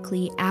 Acting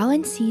quickly,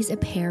 Alan sees a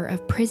pair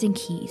of prison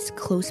keys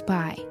close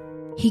by.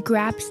 He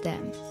grabs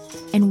them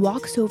and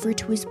walks over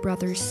to his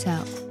brother's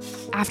cell.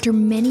 After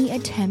many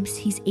attempts,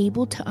 he's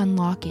able to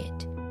unlock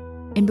it.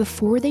 And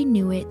before they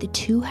knew it, the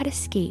two had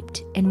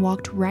escaped and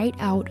walked right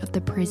out of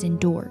the prison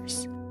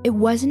doors. It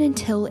wasn't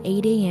until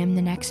 8 a.m.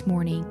 the next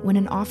morning when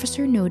an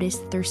officer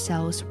noticed that their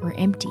cells were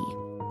empty.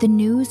 The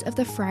news of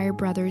the Fryer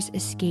brothers'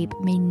 escape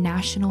made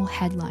national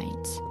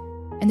headlines,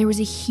 and there was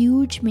a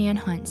huge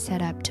manhunt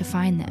set up to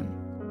find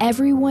them.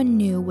 Everyone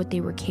knew what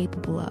they were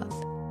capable of,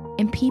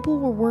 and people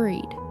were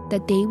worried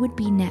that they would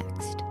be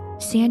next.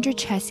 Sandra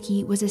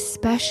Chesky was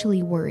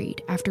especially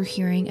worried after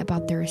hearing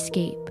about their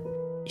escape.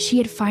 She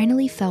had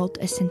finally felt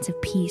a sense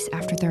of peace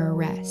after their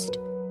arrest,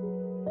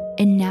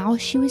 and now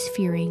she was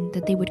fearing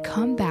that they would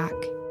come back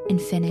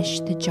and finish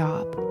the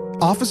job.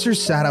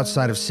 Officers sat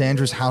outside of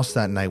Sandra's house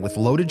that night with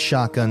loaded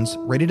shotguns,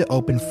 ready to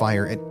open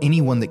fire at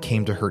anyone that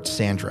came to hurt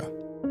Sandra.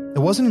 It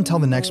wasn't until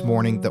the next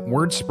morning that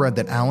word spread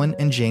that Alan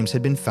and James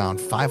had been found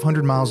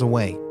 500 miles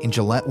away in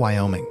Gillette,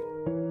 Wyoming.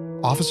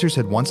 Officers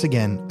had once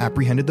again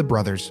apprehended the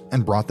brothers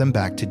and brought them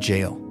back to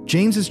jail.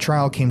 James's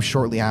trial came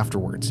shortly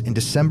afterwards, in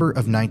December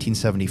of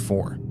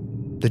 1974.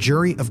 The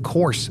jury, of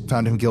course,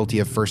 found him guilty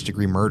of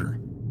first-degree murder,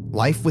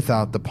 life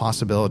without the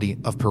possibility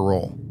of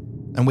parole.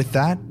 And with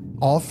that,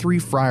 all three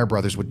Fryer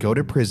brothers would go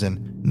to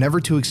prison, never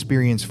to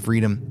experience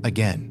freedom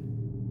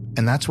again.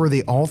 And that's where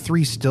they all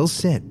three still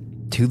sit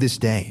to this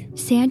day.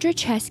 Sandra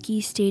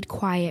Chesky stayed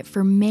quiet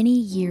for many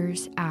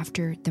years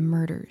after the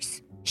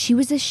murders. She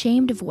was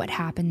ashamed of what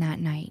happened that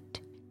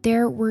night.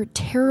 There were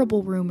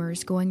terrible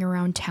rumors going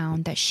around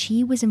town that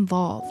she was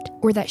involved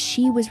or that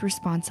she was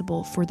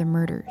responsible for the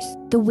murders.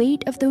 The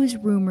weight of those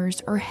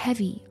rumors are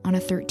heavy on a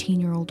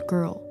 13-year-old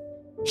girl.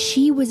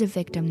 She was a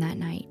victim that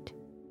night,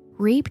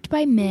 raped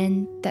by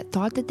men that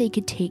thought that they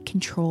could take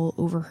control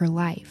over her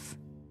life.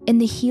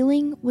 And the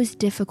healing was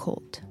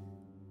difficult.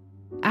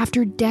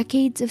 After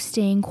decades of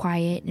staying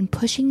quiet and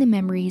pushing the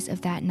memories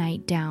of that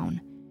night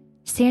down,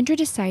 Sandra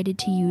decided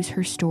to use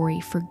her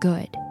story for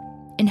good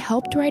and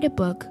helped write a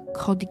book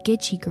called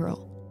Gitchie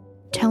Girl,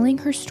 telling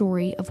her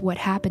story of what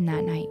happened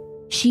that night.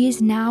 She is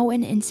now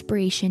an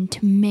inspiration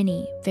to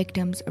many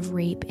victims of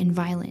rape and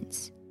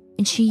violence,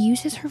 and she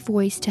uses her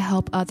voice to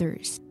help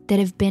others that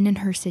have been in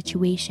her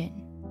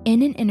situation.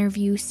 In an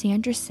interview,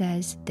 Sandra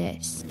says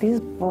this: "These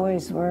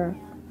boys were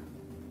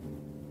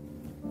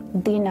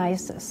the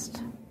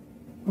nicest,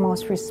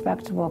 most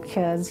respectable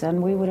kids,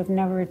 and we would have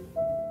never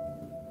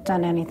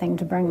done anything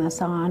to bring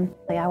this on.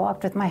 I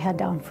walked with my head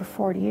down for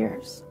 40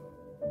 years,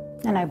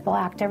 and I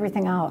blacked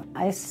everything out.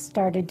 I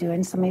started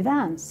doing some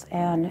events,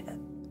 and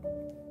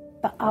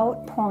the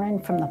outpouring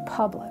from the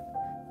public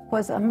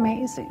was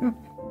amazing.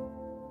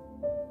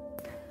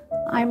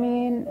 I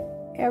mean,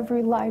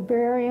 every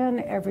librarian,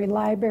 every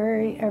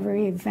library,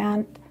 every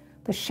event,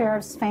 the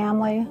sheriff's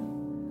family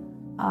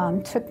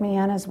took me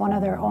in as one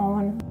of their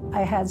own.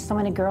 I had so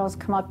many girls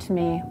come up to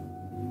me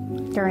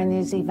during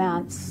these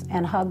events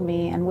and hug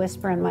me and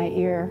whisper in my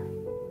ear,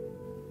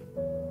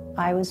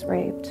 'I was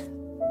raped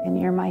and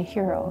you're my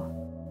hero.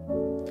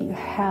 You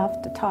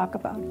have to talk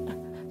about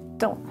it.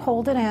 Don't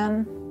hold it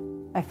in.'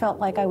 I felt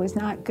like I was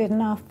not good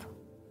enough.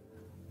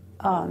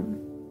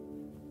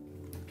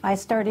 I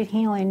started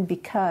healing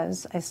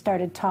because I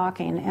started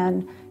talking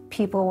and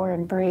people were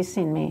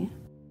embracing me.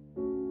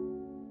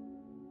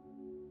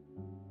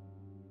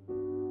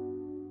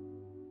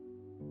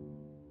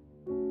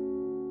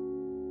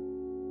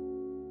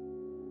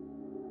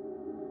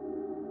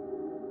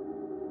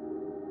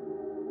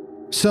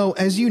 So,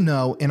 as you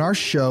know, in our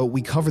show,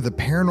 we cover the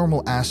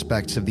paranormal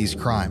aspects of these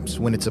crimes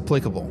when it's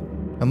applicable.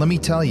 And let me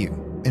tell you,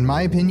 in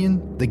my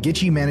opinion, the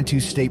Gitchie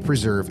Manitou State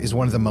Preserve is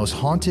one of the most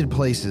haunted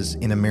places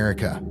in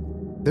America.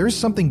 There is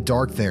something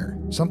dark there,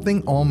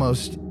 something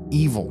almost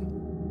evil.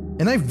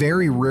 And I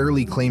very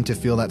rarely claim to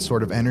feel that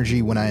sort of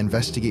energy when I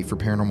investigate for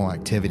paranormal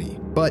activity.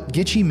 But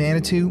Gitchie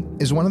Manitou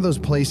is one of those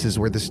places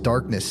where this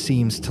darkness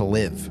seems to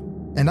live.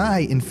 And I,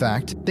 in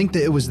fact, think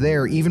that it was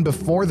there even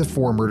before the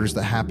 4 murders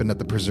that happened at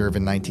the preserve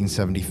in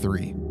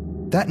 1973.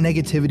 That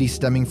negativity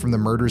stemming from the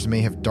murders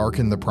may have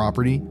darkened the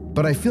property,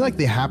 but I feel like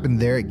they happened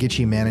there at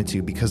Gitchie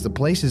Manitou because the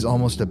place is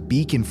almost a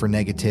beacon for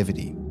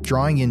negativity,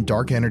 drawing in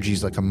dark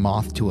energies like a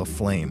moth to a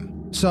flame.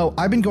 So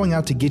I've been going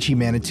out to Gitchie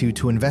Manitou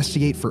to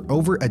investigate for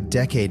over a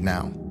decade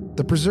now.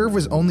 The preserve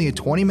was only a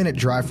 20-minute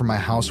drive from my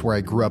house where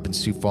I grew up in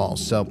Sioux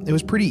Falls, so it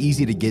was pretty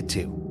easy to get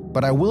to.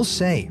 But I will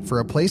say, for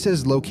a place that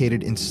is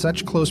located in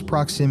such close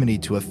proximity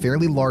to a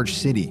fairly large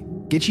city,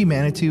 Gitchie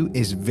Manitou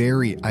is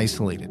very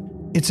isolated.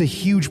 It's a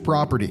huge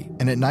property,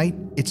 and at night,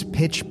 it's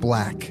pitch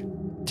black.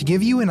 To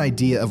give you an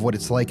idea of what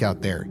it's like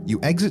out there, you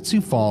exit Sioux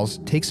Falls,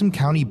 take some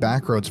county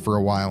back roads for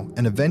a while,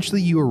 and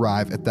eventually you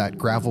arrive at that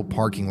gravel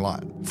parking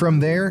lot. From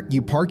there,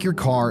 you park your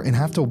car and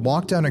have to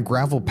walk down a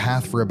gravel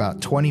path for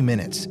about 20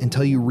 minutes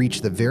until you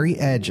reach the very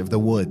edge of the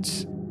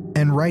woods.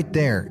 And right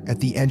there,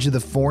 at the edge of the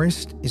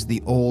forest, is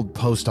the old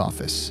post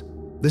office.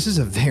 This is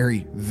a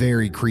very,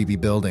 very creepy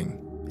building.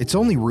 It's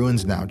only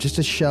ruins now, just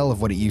a shell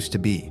of what it used to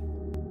be.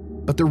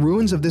 But the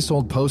ruins of this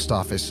old post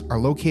office are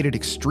located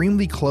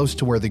extremely close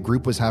to where the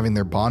group was having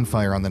their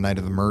bonfire on the night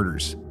of the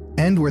murders,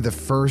 and where the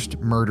first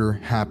murder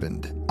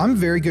happened. I'm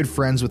very good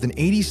friends with an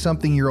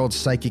 80-something-year-old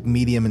psychic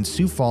medium in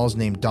Sioux Falls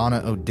named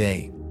Donna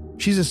O'Day.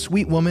 She's a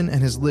sweet woman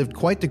and has lived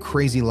quite the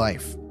crazy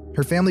life.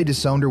 Her family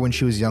disowned her when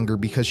she was younger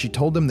because she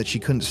told them that she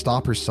couldn't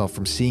stop herself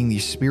from seeing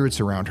these spirits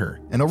around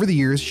her. And over the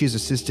years, she has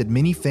assisted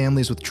many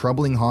families with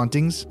troubling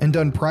hauntings and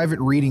done private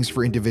readings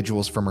for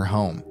individuals from her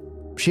home.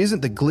 She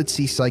isn't the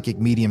glitzy psychic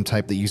medium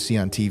type that you see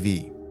on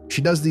TV.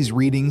 She does these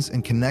readings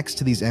and connects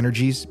to these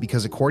energies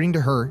because according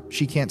to her,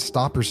 she can't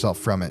stop herself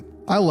from it.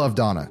 I love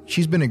Donna.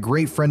 She's been a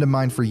great friend of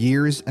mine for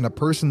years and a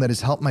person that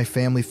has helped my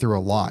family through a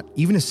lot,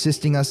 even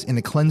assisting us in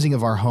the cleansing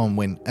of our home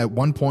when, at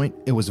one point,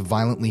 it was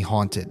violently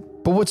haunted.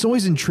 But what's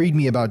always intrigued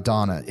me about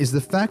Donna is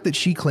the fact that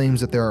she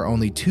claims that there are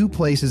only 2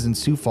 places in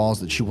Sioux Falls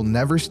that she will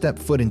never step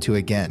foot into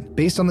again,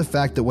 based on the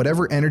fact that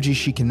whatever energy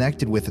she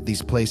connected with at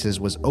these places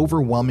was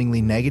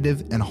overwhelmingly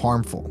negative and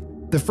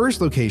harmful. The first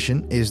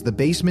location is the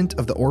basement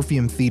of the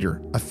Orpheum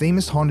Theater, a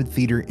famous haunted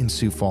theater in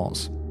Sioux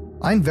Falls.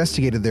 I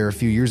investigated there a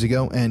few years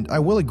ago, and I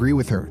will agree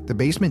with her, the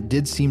basement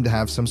did seem to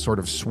have some sort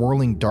of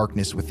swirling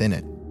darkness within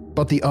it.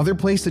 But the other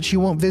place that she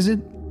won't visit?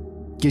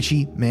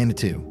 Gitchie,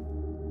 Manitou.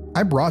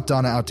 I brought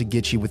Donna out to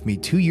Gitchie with me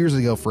 2 years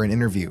ago for an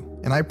interview,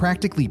 and I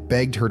practically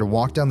begged her to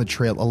walk down the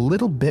trail a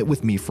little bit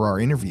with me for our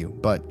interview,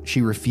 but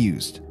she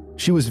refused.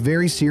 She was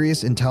very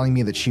serious in telling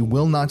me that she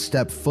will not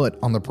step foot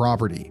on the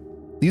property.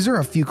 These are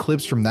a few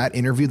clips from that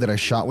interview that I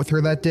shot with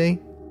her that day.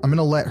 I'm going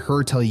to let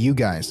her tell you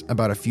guys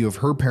about a few of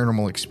her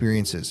paranormal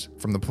experiences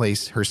from the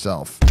place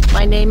herself.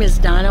 My name is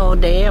Donna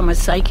O'Day. I'm a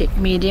psychic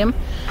medium.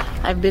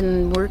 I've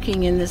been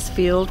working in this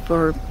field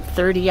for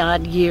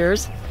 30-odd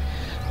years.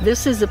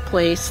 This is a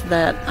place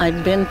that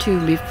I've been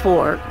to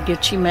before,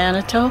 Gitchie,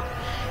 Manitou,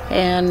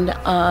 and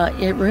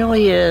it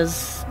really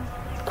is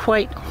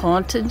quite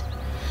haunted.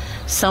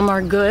 Some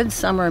are good,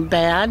 some are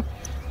bad,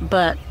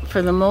 but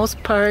for the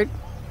most part,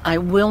 I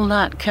will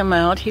not come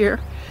out here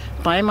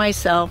by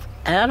myself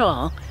at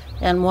all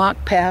and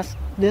walk past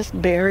this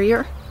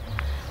barrier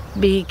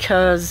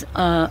because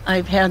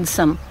I've had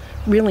some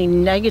really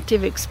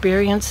negative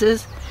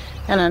experiences,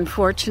 and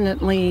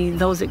unfortunately,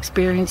 those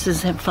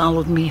experiences have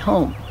followed me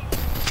home.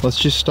 Let's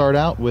just start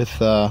out with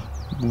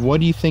what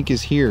do you think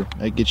is here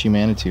at Gitchie,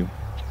 Manitou?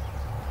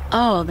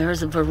 Oh,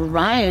 there's a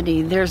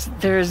variety. There's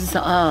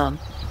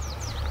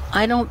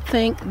I don't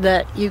think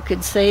that you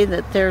could say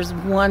that there's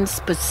one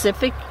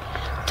specific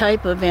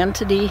type of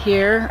entity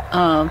here.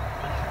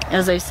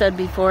 As I said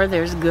before,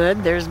 there's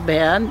good, there's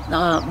bad,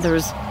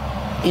 there's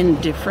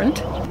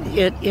indifferent.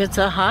 It's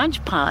a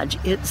hodgepodge.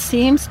 It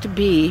seems to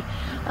be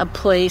a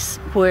place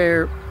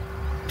where,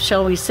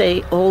 shall we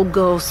say, old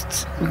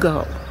ghosts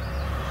go.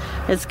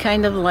 It's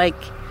kind of like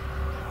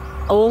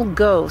old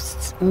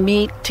ghosts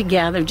meet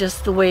together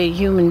just the way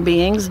human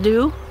beings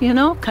do, you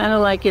know, kind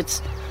of like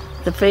it's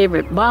the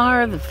favorite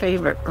bar, the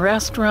favorite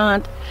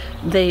restaurant.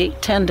 They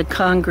tend to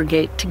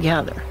congregate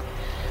together.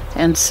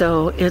 And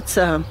so it's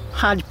a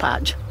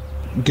hodgepodge.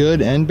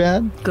 Good and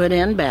bad? Good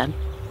and bad.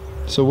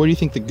 So what do you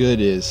think the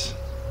good is?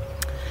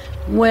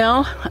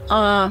 Well,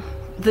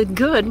 the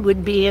good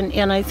would be,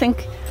 and I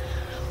think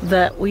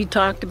that we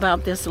talked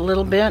about this a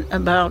little bit,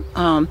 about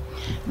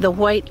the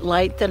white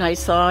light that I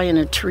saw in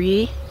a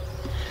tree.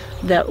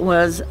 That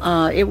was,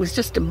 it was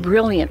just a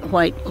brilliant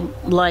white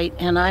light,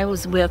 and I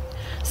was with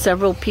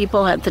several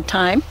people at the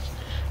time,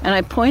 and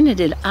I pointed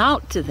it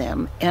out to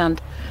them,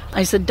 and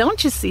I said,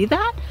 "Don't you see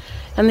that?"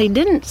 And they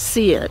didn't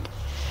see it.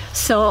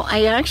 So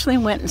I actually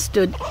went and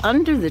stood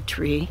under the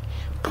tree,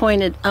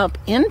 pointed up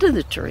into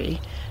the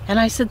tree, and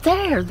I said,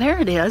 there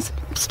it is.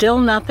 Still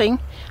nothing.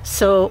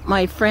 So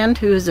my friend,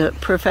 who's a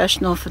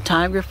professional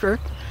photographer,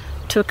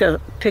 took a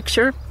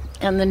picture,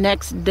 and the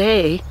next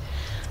day,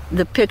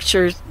 the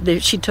pictures,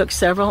 she took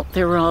several,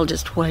 they were all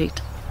just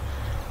white.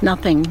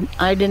 Nothing.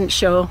 I didn't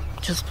show,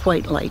 just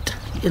white light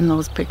in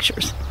those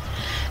pictures.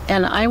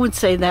 And I would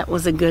say that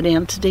was a good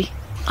entity.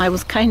 I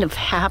was kind of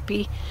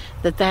happy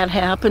that that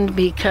happened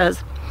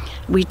because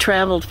we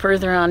traveled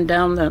further on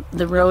down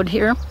the road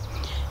here.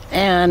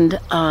 And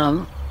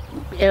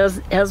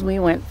as we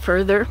went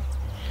further,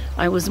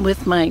 I was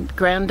with my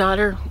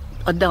granddaughter,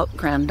 adult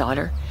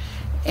granddaughter,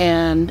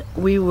 and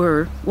we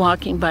were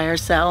walking by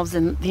ourselves,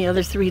 and the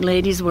other 3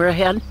 ladies were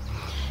ahead,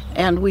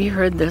 and we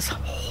heard this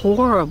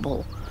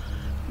horrible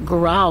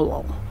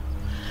growl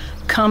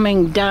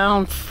coming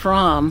down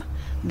from,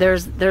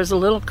 there's a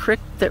little creek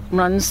that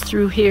runs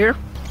through here,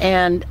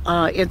 and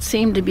it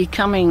seemed to be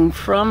coming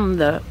from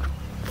the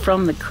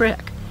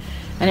creek,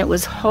 and it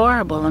was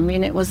horrible. I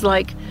mean, it was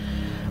like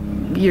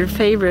your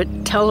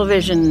favorite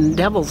television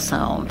devil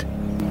sound.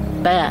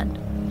 Bad.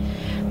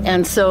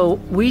 And so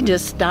we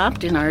just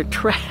stopped in our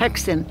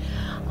tracks, and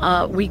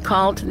we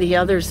called to the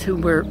others who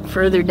were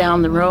further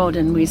down the road,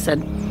 and we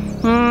said,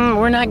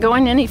 we're not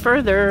going any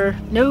further.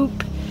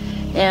 Nope.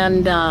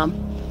 And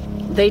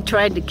they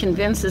tried to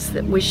convince us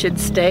that we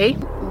should stay.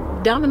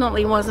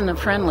 Definitely wasn't a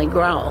friendly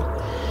growl.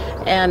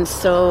 And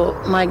so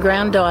my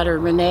granddaughter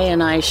Renee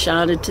and I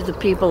shouted to the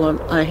people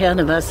ahead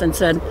of us and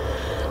said,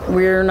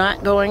 we're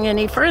not going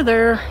any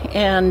further.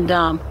 And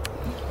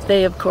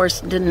they, of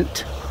course,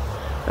 didn't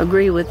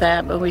agree with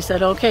that, but we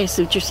said, okay,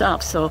 suit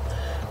yourself. So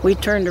we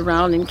turned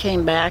around and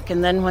came back,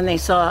 and then when they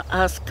saw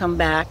us come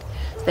back,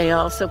 they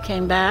also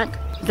came back.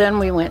 Then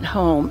we went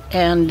home,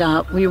 and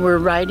we were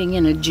riding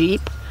in a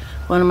Jeep.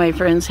 One of my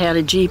friends had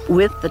a Jeep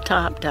with the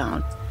top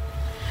down.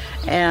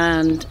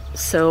 And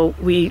so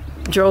we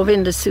drove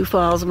into Sioux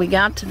Falls, and we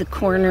got to the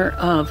corner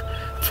of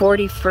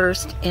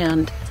 41st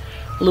and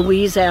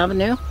Louise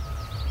Avenue,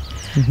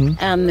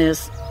 and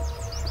this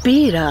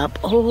beat up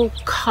old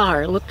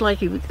car. It looked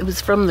like it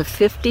was from the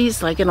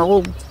 50s, like an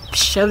old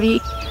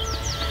Chevy,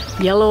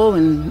 yellow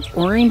and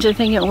orange, I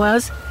think it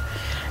was.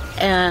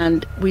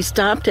 And we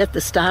stopped at the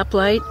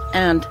stoplight,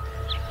 and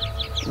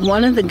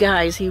one of the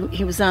guys, he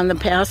was on the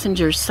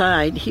passenger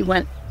side. He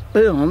went,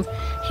 boom,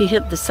 he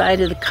hit the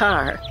side of the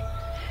car.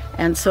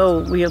 And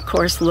so we, of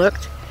course,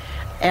 looked,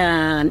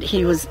 and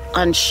he was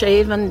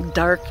unshaven,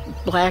 dark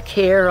black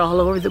hair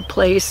all over the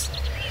place,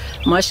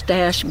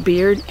 mustache,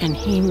 beard, and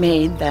he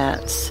made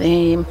that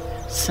same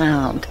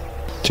sound.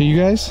 To you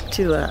guys?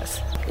 To us.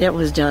 It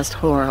was just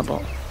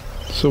horrible.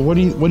 So what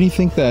do you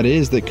think that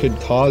is that could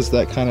cause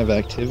that kind of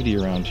activity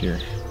around here?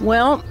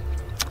 Well,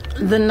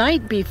 the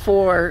night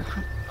before,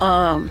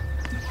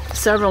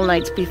 several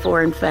nights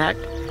before, in fact,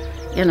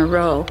 in a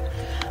row,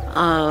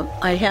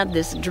 I had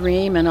this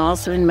dream, and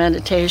also in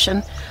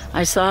meditation,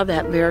 I saw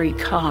that very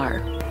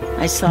car.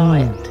 I saw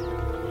it.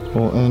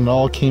 Well, and it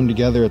all came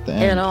together at the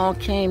end. It all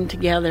came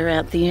together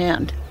at the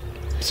end.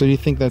 So do you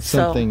think that's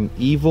something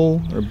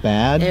evil or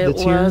bad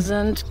that's here? It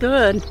wasn't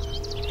good.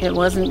 It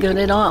wasn't good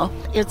at all.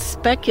 It's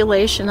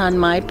speculation on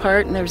my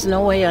part, and there's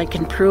no way I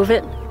can prove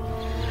it,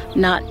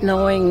 not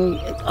knowing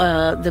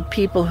the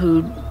people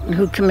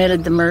who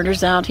committed the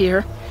murders out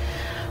here.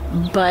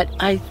 But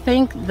I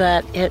think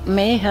that it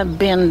may have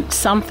been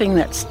something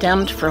that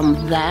stemmed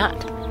from that.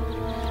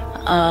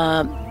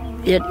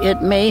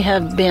 It may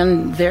have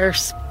been their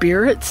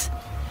spirits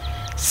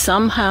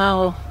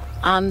somehow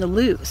on the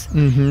loose.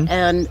 Mm-hmm.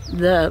 And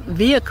the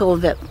vehicle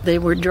that they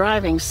were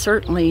driving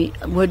certainly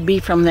would be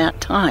from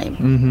that time.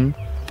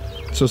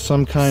 Mm-hmm. So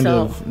some kind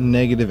of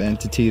negative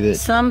entity that...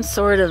 Some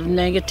sort of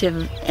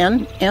negative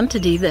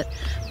entity that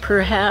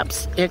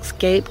perhaps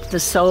escaped the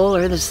soul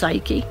or the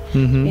psyche. Mm-hmm.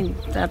 I mean,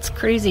 that's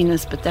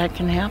craziness, but that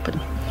can happen.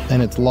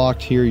 And it's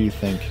locked here, you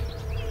think?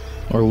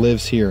 Or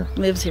lives here?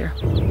 Lives here.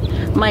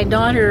 My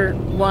daughter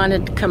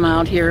wanted to come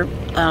out here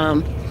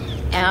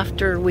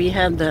after we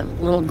had the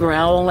little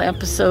growl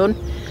episode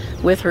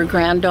with her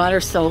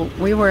granddaughter, so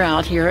we were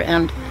out here,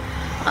 and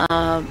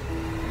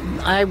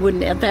I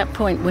wouldn't, at that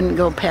point, wouldn't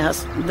go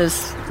past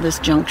this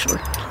juncture.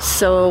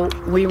 So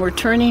we were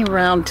turning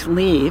around to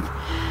leave,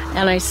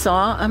 and I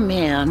saw a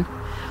man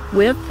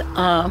with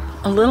a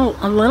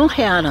little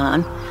hat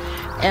on,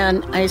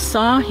 and I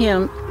saw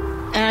him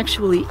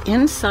actually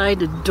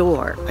inside a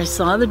door. I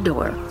saw the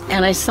door,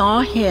 and I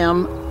saw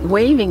him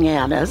waving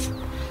at us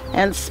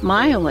and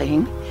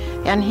smiling,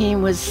 and he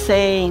was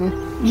saying,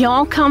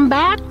 "Y'all come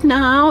back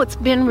now. It's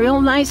been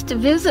real nice to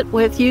visit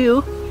with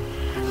you."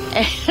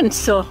 And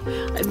so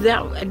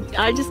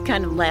I just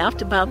kind of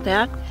laughed about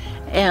that.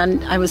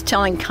 And I was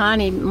telling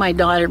Connie, my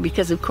daughter,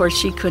 because of course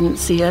she couldn't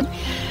see it,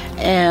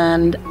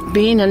 and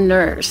being a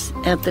nurse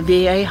at the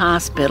VA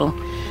hospital,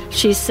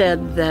 she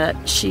said that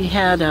she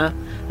had a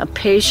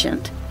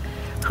patient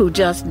who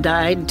just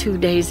died 2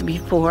 days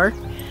before,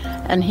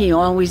 and he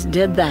always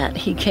did that.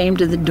 He came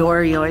to the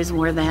door, he always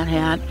wore that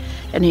hat,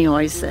 and he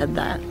always said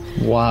that.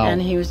 Wow.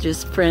 And he was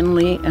just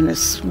friendly and a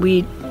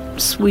sweet,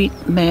 sweet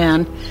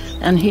man,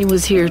 and he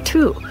was here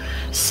too.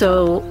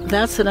 So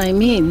that's what I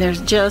mean. There's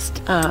just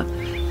a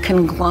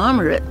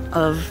conglomerate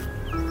of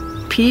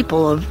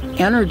people, of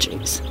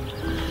energies.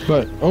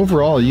 But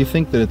overall, you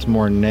think that it's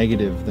more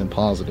negative than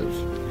positive?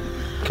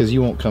 Because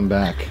you won't come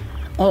back.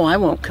 Oh, I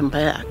won't come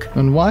back.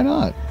 And why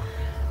not?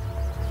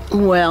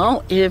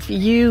 Well, if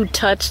you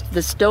touched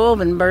the stove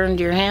and burned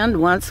your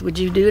hand once, would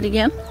you do it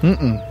again?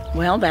 Mm-mm.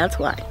 Well, that's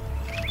why.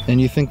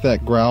 And you think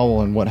that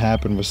growl and what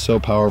happened was so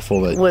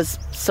powerful that... Was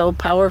so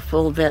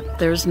powerful that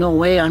there's no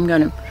way I'm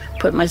going to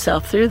put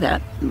myself through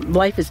that.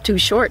 Life is too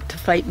short to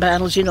fight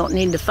battles you don't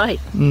need to fight.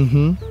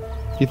 Mm-hmm.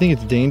 You think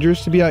it's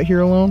dangerous to be out here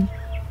alone?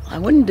 I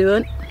wouldn't do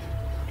it.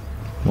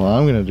 Well,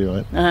 I'm going to do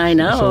it. I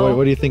know. So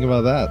what do you think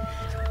about that?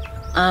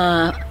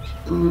 Well...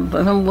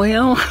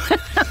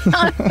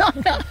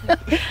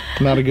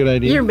 Not a good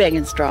idea? You're big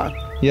and strong.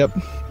 Yep.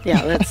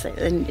 Yeah, let's say.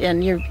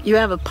 And you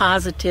have a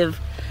positive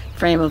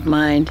frame of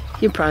mind.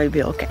 You'll probably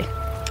be okay.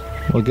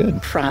 Well,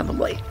 good.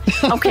 Probably.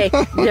 Okay,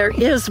 there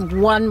is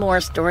one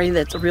more story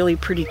that's really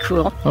pretty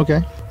cool.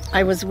 Okay.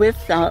 I was with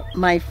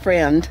my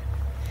friend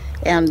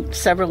and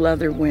several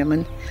other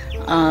women,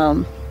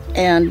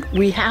 and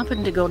we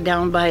happened to go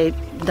down by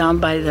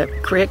the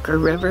creek or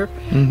river,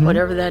 mm-hmm.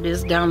 whatever that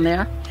is down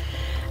there,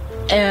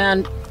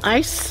 and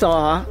I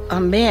saw a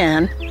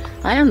man.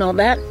 I don't know,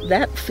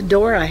 that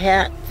fedora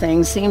hat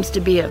thing seems to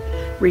be a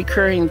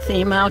recurring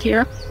theme out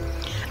here.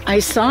 I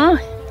saw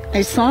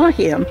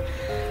him,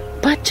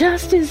 but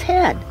just his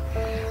head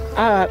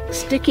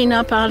sticking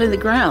up out of the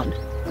ground.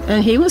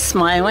 And he was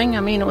smiling. I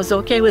mean, it was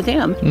okay with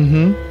him.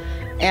 Mm-hmm.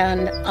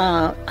 And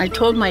I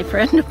told my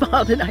friend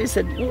about it. I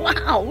said,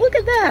 "Wow, look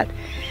at that."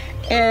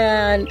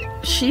 And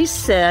she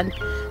said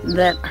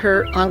that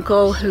her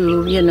uncle,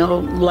 who,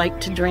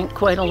 liked to drink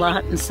quite a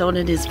lot, and so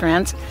did his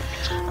friends,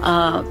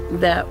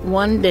 that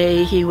one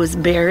day he was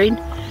buried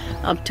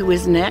up to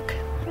his neck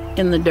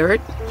in the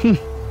dirt.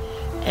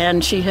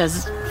 And she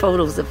has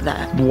photos of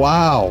that.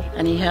 Wow.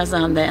 And he has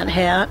on that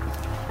hat.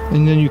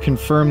 And then you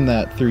confirm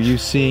that through you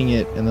seeing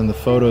it and then the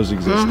photos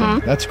existing.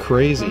 Mm-hmm. That's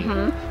crazy.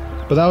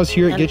 Mm-hmm. But that was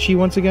here at Gitchie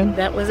once again?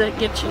 That was at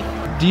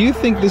Gitchie. Do you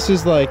think this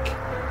is like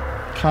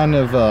kind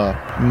of a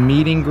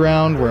meeting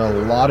ground where a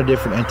lot of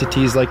different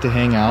entities like to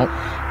hang out?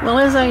 Well,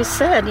 as I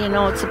said,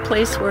 it's a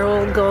place where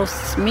old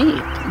ghosts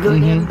meet,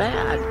 good and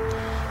bad.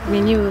 I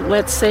mean,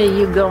 let's say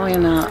you go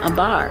in a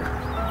bar.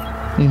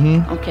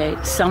 Okay,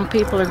 some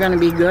people are going to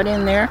be good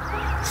in there,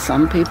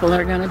 some people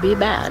are going to be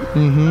bad.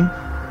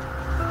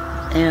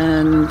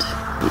 And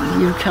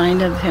you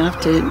kind of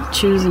have to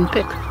choose and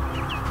pick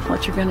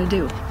what you're going to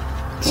do,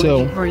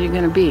 where you're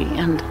going to be.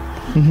 And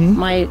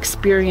my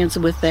experience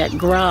with that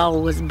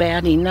growl was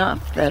bad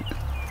enough that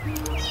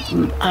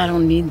I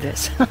don't need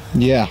this.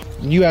 Yeah,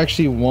 you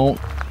actually won't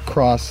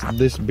cross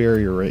this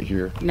barrier right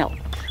here. No,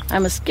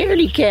 I'm a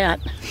scaredy cat.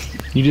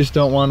 You just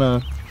don't want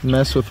to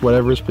mess with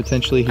whatever's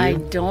potentially here? I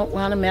don't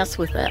want to mess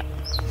with that.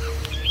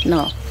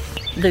 No.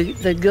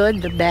 The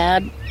good, the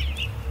bad,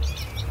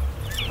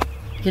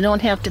 you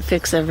don't have to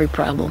fix every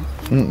problem.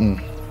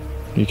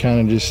 You kind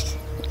of just...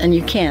 And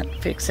you can't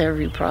fix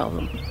every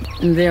problem.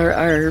 And there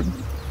are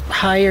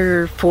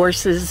higher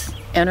forces,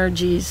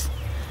 energies,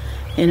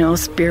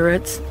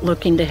 spirits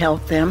looking to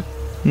help them.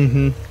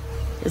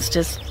 It's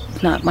just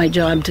not my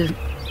job to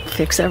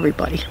fix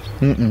everybody.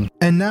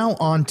 And now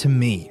on to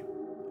me.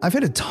 I've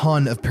had a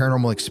ton of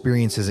paranormal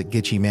experiences at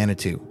Gitchie,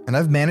 Manitou, and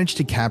I've managed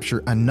to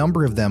capture a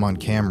number of them on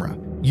camera.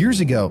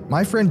 Years ago,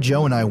 my friend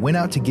Joe and I went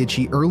out to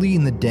Gitchie early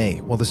in the day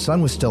while the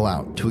sun was still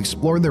out to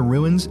explore the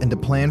ruins and to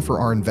plan for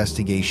our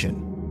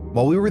investigation.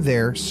 While we were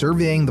there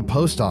surveying the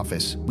post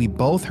office, we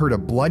both heard a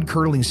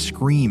blood-curdling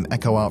scream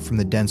echo out from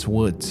the dense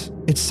woods.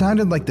 It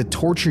sounded like the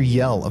torture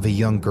yell of a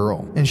young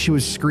girl, and she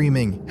was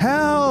screaming,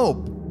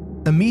 "Help!"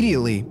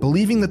 Immediately,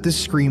 believing that this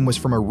scream was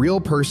from a real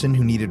person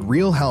who needed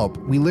real help,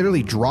 we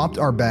literally dropped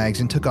our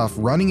bags and took off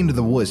running into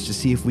the woods to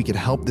see if we could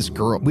help this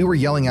girl. We were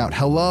yelling out,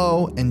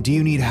 "Hello," and "Do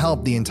you need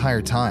help?" the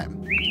entire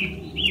time.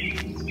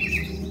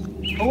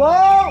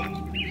 Hello?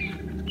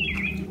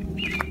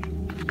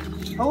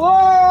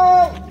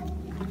 Hello?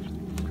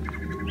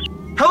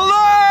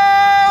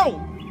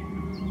 Hello?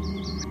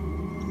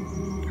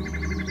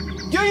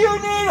 Do you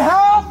need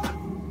help?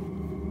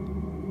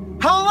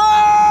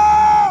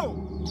 Hello?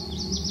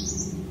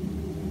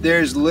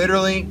 There's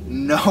literally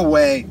no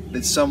way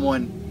that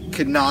someone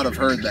could not have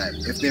heard that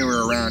if they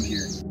were around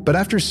here. But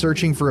after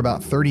searching for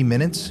about 30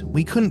 minutes,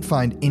 we couldn't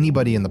find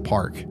anybody in the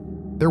park.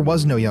 There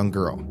was no young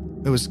girl.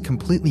 It was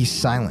completely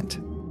silent.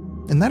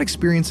 And that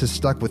experience has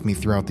stuck with me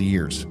throughout the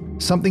years.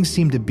 Something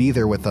seemed to be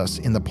there with us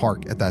in the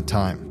park at that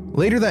time.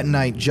 Later that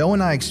night, Joe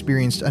and I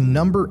experienced a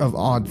number of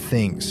odd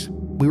things.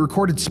 We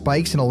recorded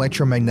spikes in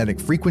electromagnetic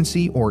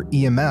frequency, or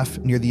EMF,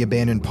 near the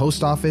abandoned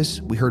post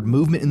office. We heard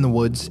movement in the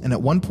woods, and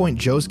at one point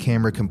Joe's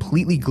camera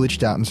completely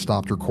glitched out and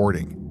stopped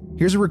recording.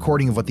 Here's a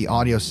recording of what the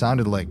audio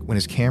sounded like when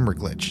his camera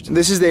glitched.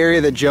 This is the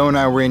area that Joe and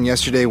I were in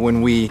yesterday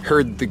when we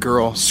heard the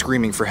girl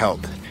screaming for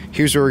help.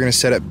 Here's where we're gonna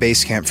set up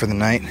base camp for the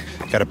night.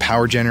 Got a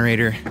power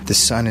generator. The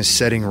sun is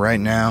setting right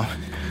now.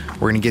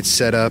 We're gonna get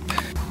set up.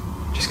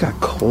 Just got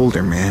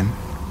colder, man.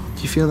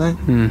 Do you feel that?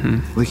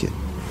 Look it.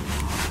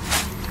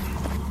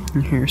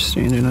 Your hair's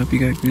standing up, you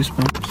got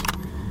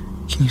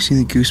goosebumps. Can you see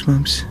the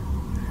goosebumps?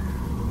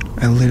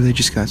 I literally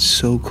just got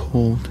so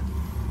cold.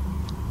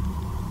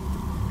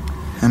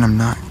 And I'm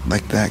not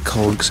like that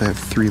cold because I have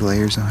 3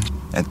 layers on.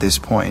 At this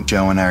point,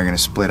 Joe and I are gonna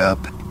split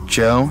up.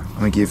 Joe, I'm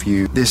gonna give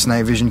you this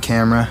night vision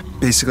camera.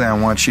 Basically, I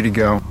want you to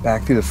go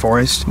back through the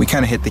forest. We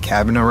kind of hit the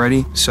cabin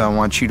already, so I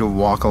want you to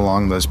walk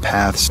along those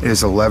paths. It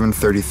is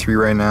 11:33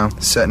 right now.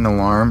 Set an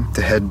alarm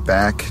to head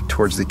back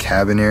towards the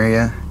cabin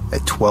area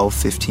at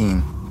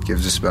 12:15.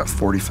 Gives us about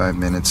 45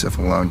 minutes of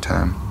alone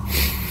time.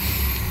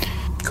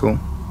 Cool?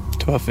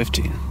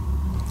 12:15.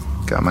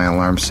 Got my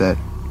alarm set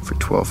for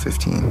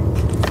 12:15.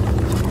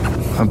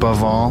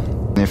 Above all,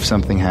 if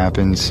something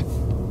happens,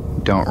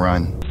 don't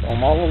run.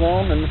 I'm all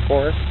alone in the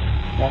forest,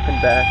 walking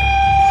back.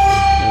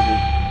 It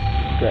is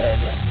dead,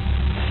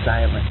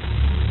 silent.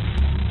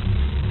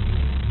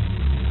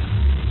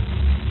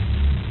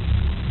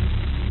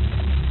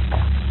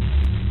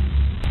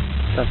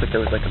 Sounds like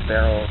there was like a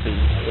barrel being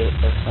hit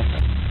or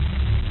something.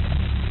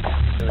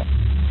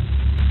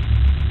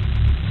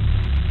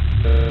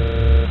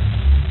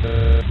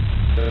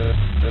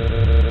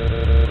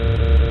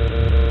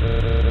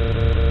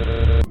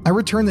 I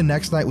returned the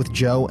next night with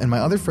Joe and my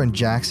other friend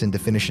Jackson to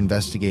finish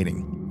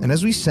investigating. And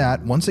as we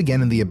sat once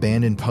again in the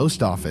abandoned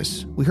post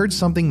office, we heard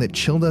something that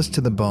chilled us to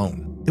the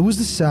bone. It was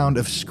the sound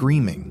of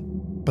screaming.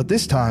 But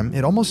this time,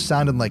 it almost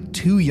sounded like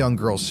 2 young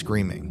girls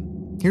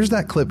screaming. Here's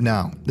that clip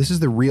now. This is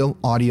the real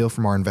audio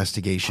from our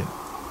investigation.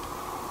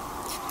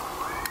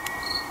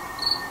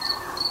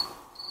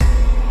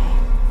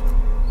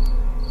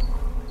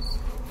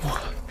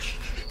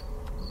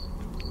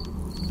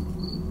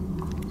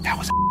 That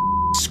was a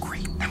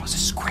scream. That was a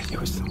scream. That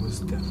was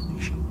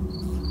definitely.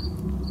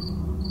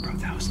 Bro,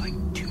 that was like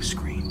 2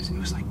 screams. It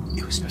was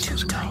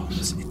 2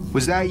 girls.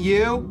 Was that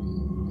you?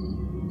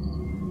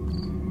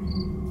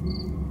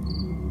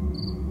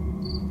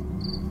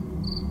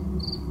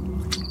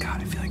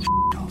 God, I feel like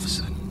all of a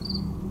sudden.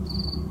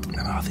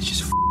 My mouth is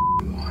just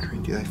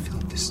watering. Dude, I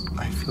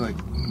feel like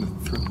I'm gonna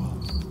throw up.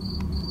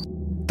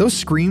 Those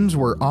screams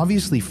were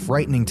obviously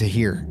frightening to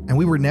hear, and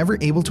we were never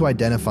able to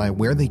identify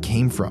where they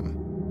came from.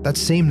 That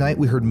same night,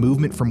 we heard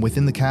movement from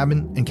within the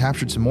cabin and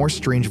captured some more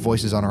strange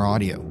voices on our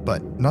audio,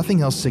 but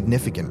nothing else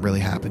significant really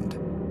happened.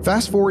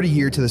 Fast forward a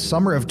year to the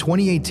summer of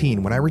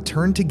 2018 when I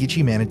returned to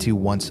Gitchie, Manitou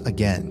once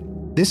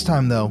again. This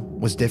time, though,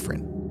 was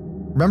different.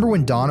 Remember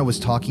when Donna was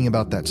talking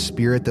about that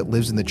spirit that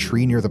lives in the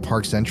tree near the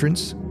park's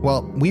entrance?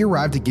 Well, we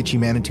arrived at Gitchie,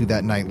 Manitou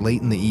that night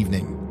late in the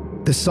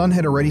evening. The sun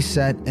had already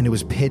set and it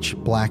was pitch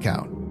black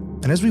out.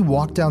 And as we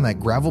walked down that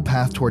gravel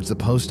path towards the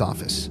post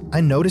office,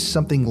 I noticed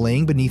something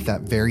laying beneath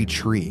that very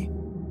tree.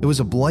 It was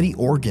a bloody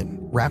organ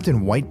wrapped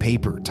in white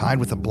paper tied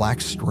with a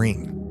black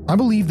string. I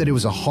believe that it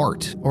was a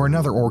heart or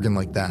another organ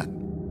like that.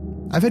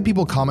 I've had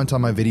people comment on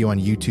my video on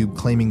YouTube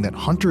claiming that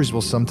hunters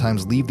will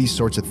sometimes leave these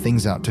sorts of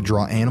things out to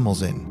draw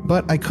animals in,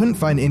 but I couldn't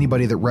find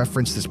anybody that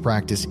referenced this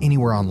practice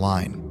anywhere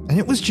online. And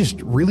it was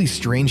just really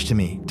strange to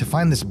me to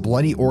find this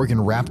bloody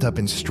organ wrapped up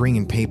in string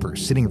and paper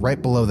sitting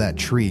right below that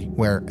tree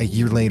where, a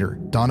year later,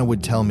 Donna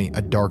would tell me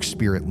a dark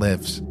spirit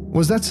lives.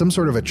 Was that some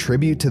sort of a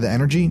tribute to the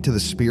energy, to the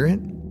spirit?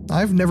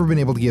 I've never been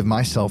able to give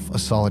myself a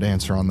solid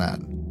answer on that.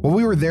 While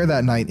we were there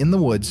that night in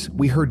the woods,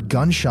 we heard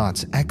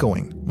gunshots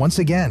echoing, once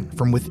again,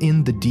 from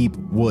within the deep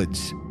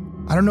woods.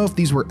 I don't know if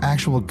these were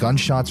actual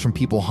gunshots from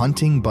people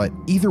hunting, but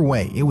either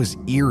way, it was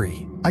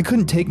eerie. I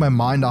couldn't take my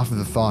mind off of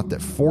the thought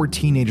that 4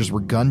 teenagers were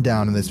gunned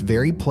down in this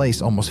very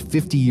place almost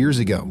 50 years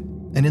ago.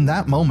 And in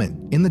that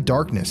moment, in the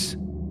darkness,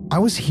 I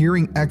was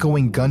hearing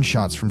echoing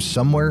gunshots from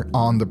somewhere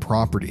on the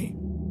property.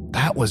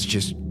 That was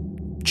just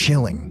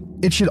chilling.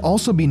 It should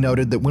also be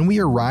noted that when we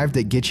arrived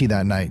at Gitchie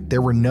that night,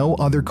 there were no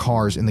other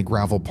cars in the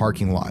gravel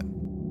parking lot.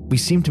 We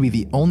seemed to be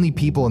the only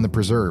people in the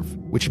preserve,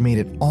 which made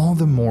it all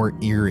the more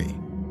eerie.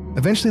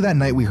 Eventually that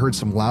night we heard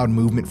some loud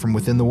movement from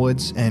within the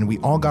woods, and we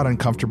all got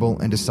uncomfortable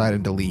and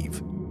decided to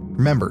leave.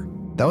 Remember,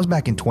 that was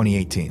back in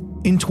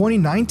 2018. In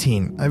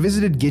 2019, I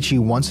visited Gitchie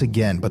once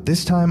again, but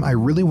this time I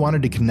really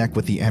wanted to connect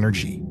with the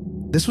energy.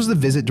 This was the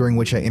visit during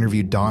which I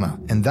interviewed Donna,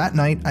 and that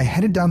night I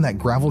headed down that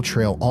gravel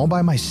trail all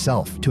by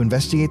myself to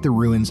investigate the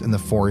ruins in the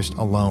forest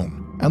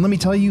alone. And let me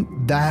tell you,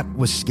 that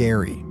was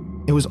scary.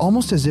 It was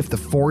almost as if the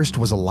forest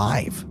was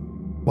alive.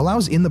 While I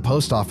was in the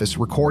post office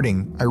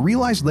recording, I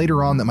realized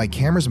later on that my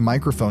camera's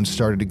microphone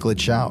started to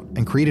glitch out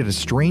and created a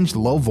strange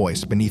low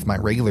voice beneath my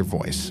regular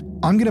voice.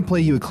 I'm gonna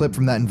play you a clip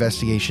from that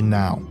investigation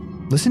now.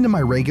 Listen to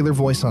my regular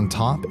voice on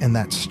top and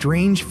that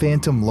strange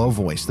phantom low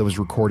voice that was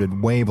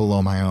recorded way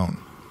below my own.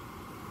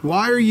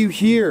 Why are you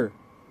here?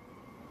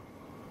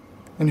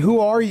 And who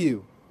are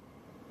you?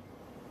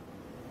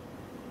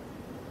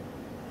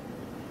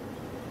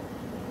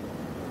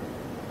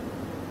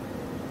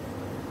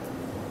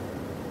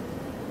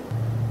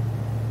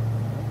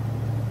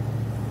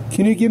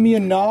 Can you give me a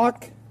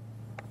knock?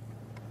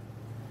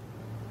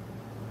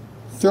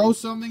 Throw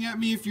something at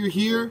me if you're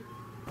here.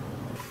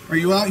 Are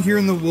you out here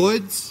in the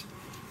woods?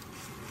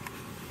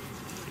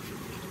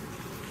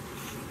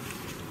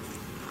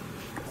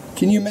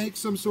 Can you make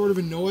some sort of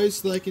a noise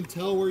so that I can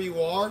tell where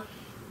you are?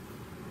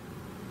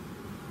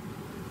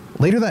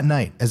 Later that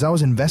night, as I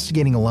was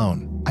investigating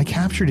alone, I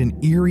captured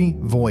an eerie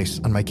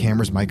voice on my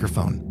camera's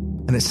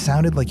microphone, and it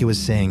sounded like it was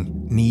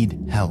saying,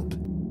 "Need help."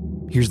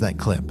 Here's that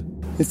clip.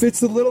 If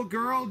it's the little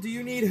girl, do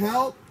you need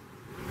help?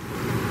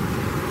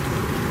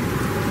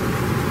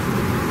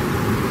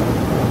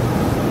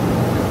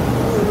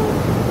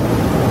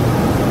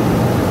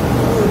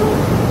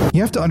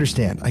 You have to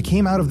understand, I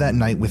came out of that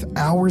night with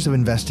hours of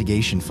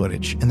investigation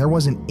footage, and there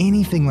wasn't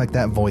anything like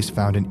that voice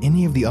found in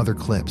any of the other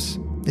clips.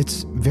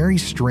 It's very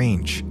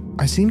strange.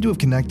 I seem to have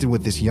connected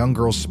with this young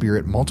girl's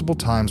spirit multiple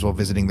times while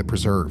visiting the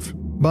preserve.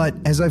 But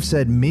as I've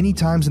said many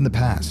times in the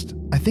past,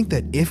 I think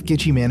that if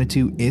Gitchie,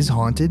 Manitou is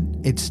haunted,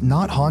 it's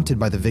not haunted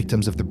by the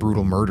victims of the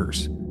brutal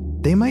murders.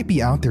 They might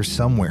be out there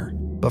somewhere,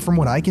 but from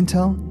what I can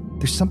tell,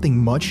 there's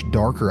something much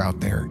darker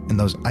out there in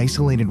those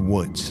isolated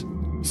woods.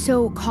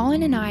 So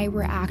Colin and I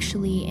were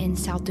actually in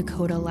South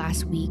Dakota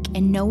last week,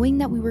 and knowing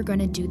that we were going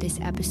to do this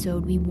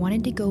episode, we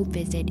wanted to go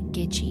visit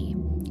Gitchie.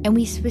 And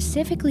we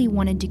specifically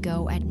wanted to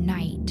go at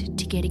night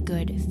to get a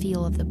good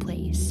feel of the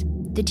place.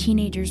 The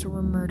teenagers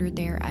were murdered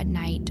there at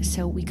night,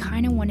 so we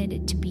kind of wanted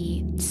it to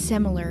be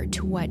similar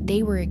to what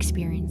they were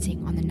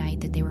experiencing on the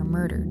night that they were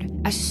murdered.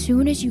 As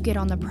soon as you get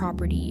on the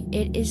property,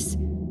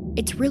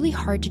 it's really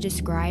hard to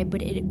describe,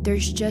 but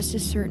there's just a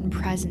certain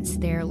presence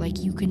there,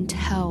 like you can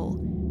tell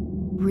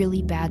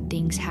really bad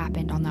things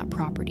happened on that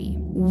property.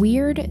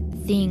 Weird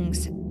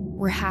things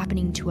were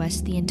happening to us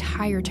the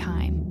entire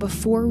time.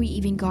 Before we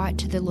even got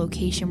to the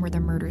location where the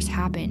murders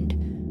happened,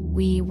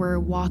 we were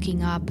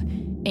walking up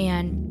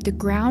and the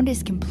ground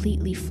is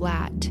completely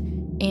flat,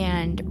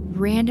 and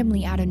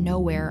randomly out of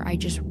nowhere, I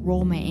just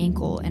roll my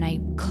ankle and I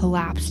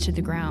collapse to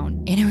the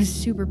ground, and it was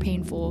super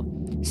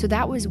painful. So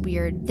that was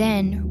weird.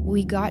 Then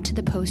we got to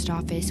the post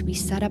office, we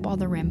set up all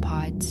the REM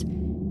pods,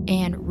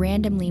 and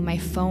randomly my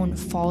phone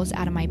falls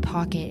out of my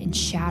pocket and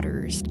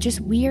shatters. Just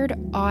weird,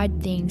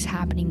 odd things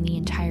happening the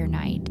entire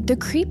night. The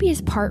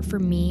creepiest part for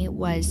me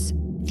was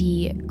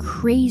the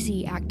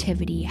crazy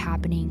activity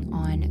happening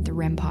on the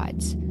REM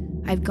pods.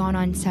 I've gone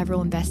on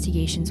several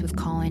investigations with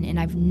Colin, and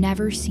I've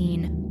never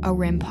seen a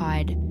REM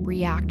pod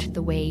react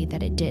the way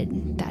that it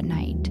did that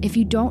night. If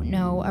you don't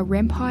know, a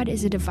REM pod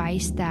is a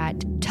device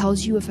that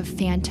tells you if a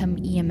phantom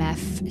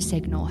EMF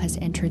signal has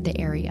entered the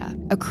area.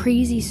 A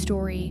crazy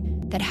story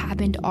that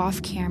happened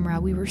off camera.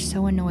 We were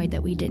so annoyed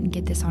that we didn't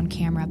get this on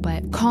camera,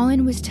 but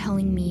Colin was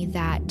telling me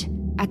that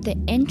at the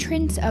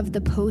entrance of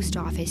the post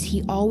office,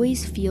 he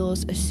always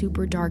feels a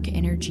super dark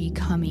energy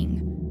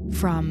coming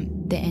from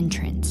the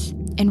entrance.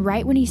 And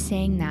right when he's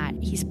saying that,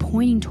 he's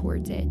pointing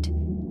towards it.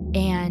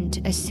 And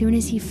as soon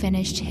as he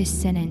finished his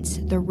sentence,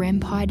 the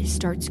REM pod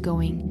starts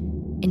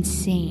going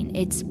insane.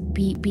 It's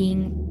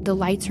beeping, the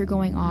lights are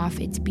going off,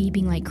 it's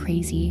beeping like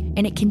crazy.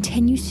 And it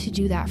continues to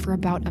do that for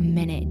about a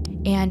minute.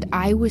 And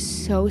I was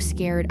so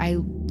scared, I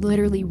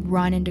literally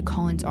run into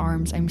Colin's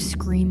arms. I'm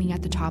screaming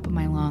at the top of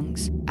my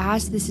lungs.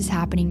 As this is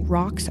happening,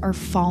 rocks are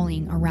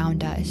falling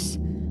around us.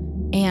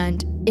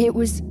 And it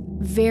was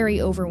very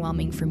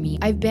overwhelming for me.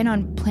 I've been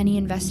on plenty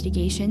of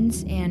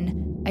investigations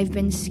and I've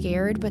been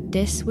scared, but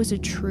this was a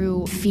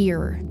true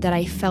fear that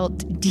I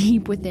felt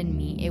deep within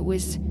me. It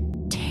was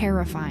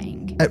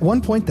terrifying. At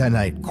one point that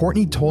night,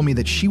 Courtney told me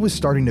that she was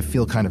starting to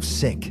feel kind of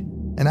sick.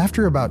 And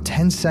after about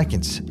 10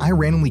 seconds, I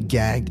randomly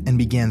gagged and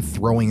began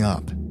throwing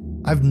up.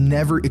 I've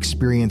never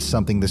experienced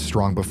something this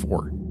strong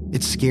before.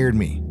 It scared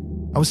me.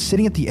 I was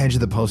sitting at the edge of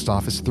the post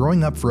office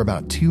throwing up for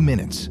about 2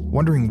 minutes,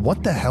 wondering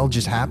what the hell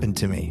just happened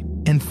to me.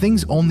 And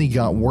things only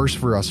got worse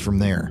for us from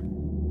there.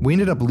 We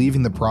ended up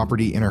leaving the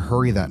property in a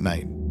hurry that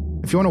night.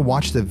 If you want to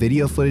watch the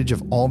video footage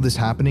of all this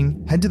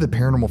happening, head to the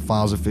Paranormal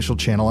Files official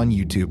channel on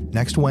YouTube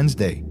next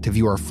Wednesday to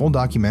view our full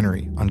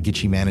documentary on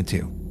Gitchie,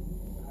 Manitou.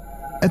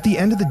 At the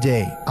end of the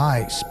day,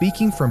 I,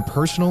 speaking from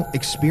personal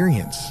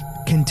experience,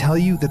 can tell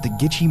you that the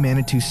Gitchie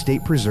Manitou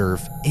State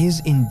Preserve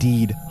is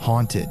indeed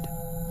haunted,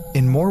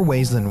 in more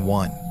ways than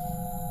one.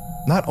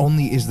 Not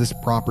only is this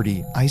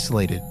property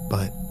isolated,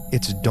 but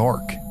it's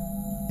dark,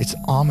 it's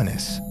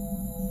ominous,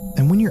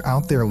 and when you're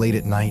out there late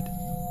at night,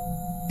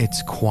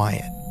 it's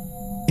quiet.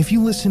 If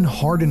you listen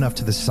hard enough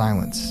to the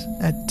silence,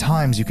 at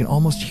times you can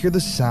almost hear the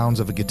sounds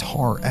of a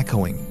guitar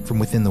echoing from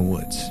within the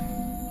woods.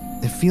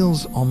 It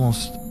feels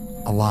almost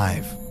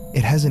alive.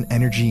 It has an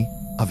energy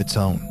of its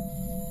own.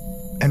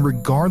 And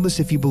regardless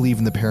if you believe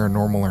in the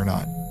paranormal or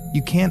not,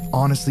 you can't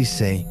honestly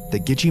say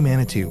that Gitchie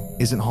Manitou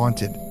isn't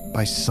haunted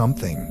by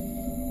something.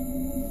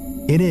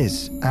 It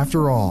is,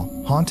 after all,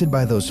 haunted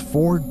by those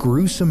 4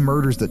 gruesome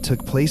murders that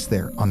took place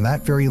there on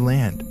that very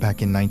land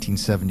back in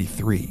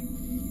 1973.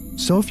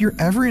 So if you're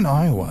ever in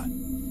Iowa,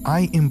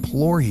 I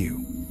implore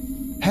you,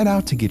 head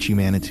out to Gitchie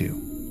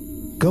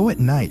Manitou. Go at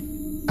night,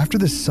 after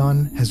the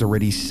sun has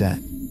already set.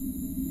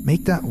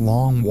 Make that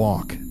long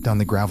walk down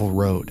the gravel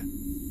road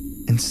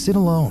and sit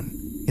alone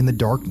in the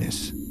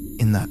darkness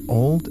in that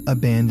old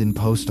abandoned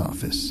post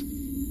office.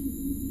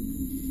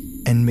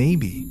 And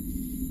maybe,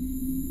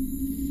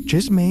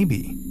 just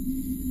maybe,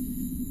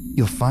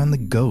 you'll find the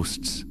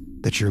ghosts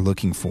that you're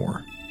looking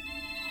for.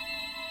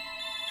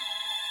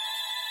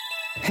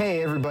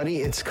 Hey everybody,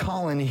 it's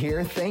Colin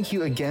here. Thank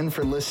you again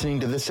for listening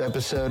to this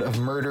episode of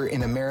Murder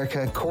in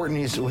America.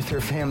 Courtney's with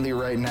her family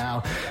right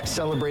now,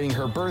 celebrating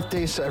her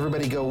birthday, so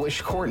everybody go wish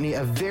Courtney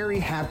a very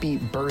happy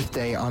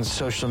birthday on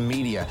social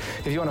media.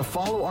 If you want to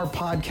follow our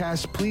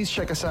podcast, please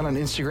check us out on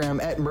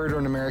Instagram at Murder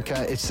in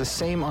America. It's the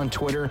same on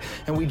Twitter,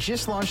 and we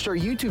just launched our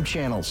YouTube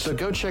channel, so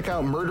go check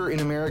out Murder in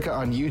America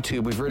on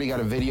YouTube. We've already got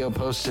a video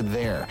posted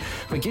there.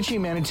 But Gitchie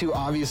Manitou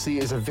obviously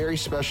is a very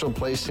special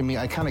place to me.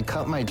 I kind of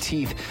cut my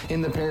teeth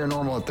in the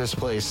paranormal at this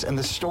place, and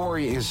the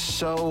story is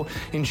so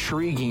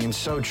intriguing and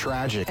so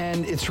tragic,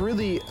 and it's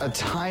really a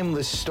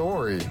timeless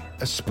story,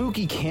 a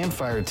spooky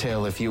campfire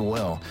tale, if you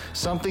will,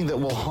 something that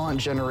will haunt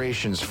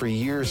generations for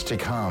years to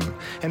come.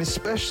 And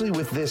especially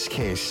with this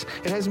case,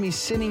 it has me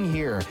sitting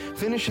here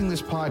finishing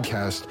this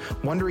podcast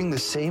wondering the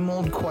same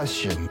old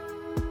question: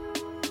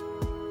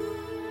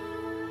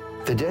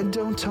 the dead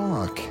don't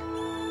talk,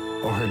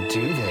 or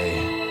do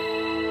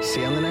they?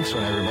 See you on the next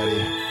one,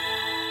 everybody.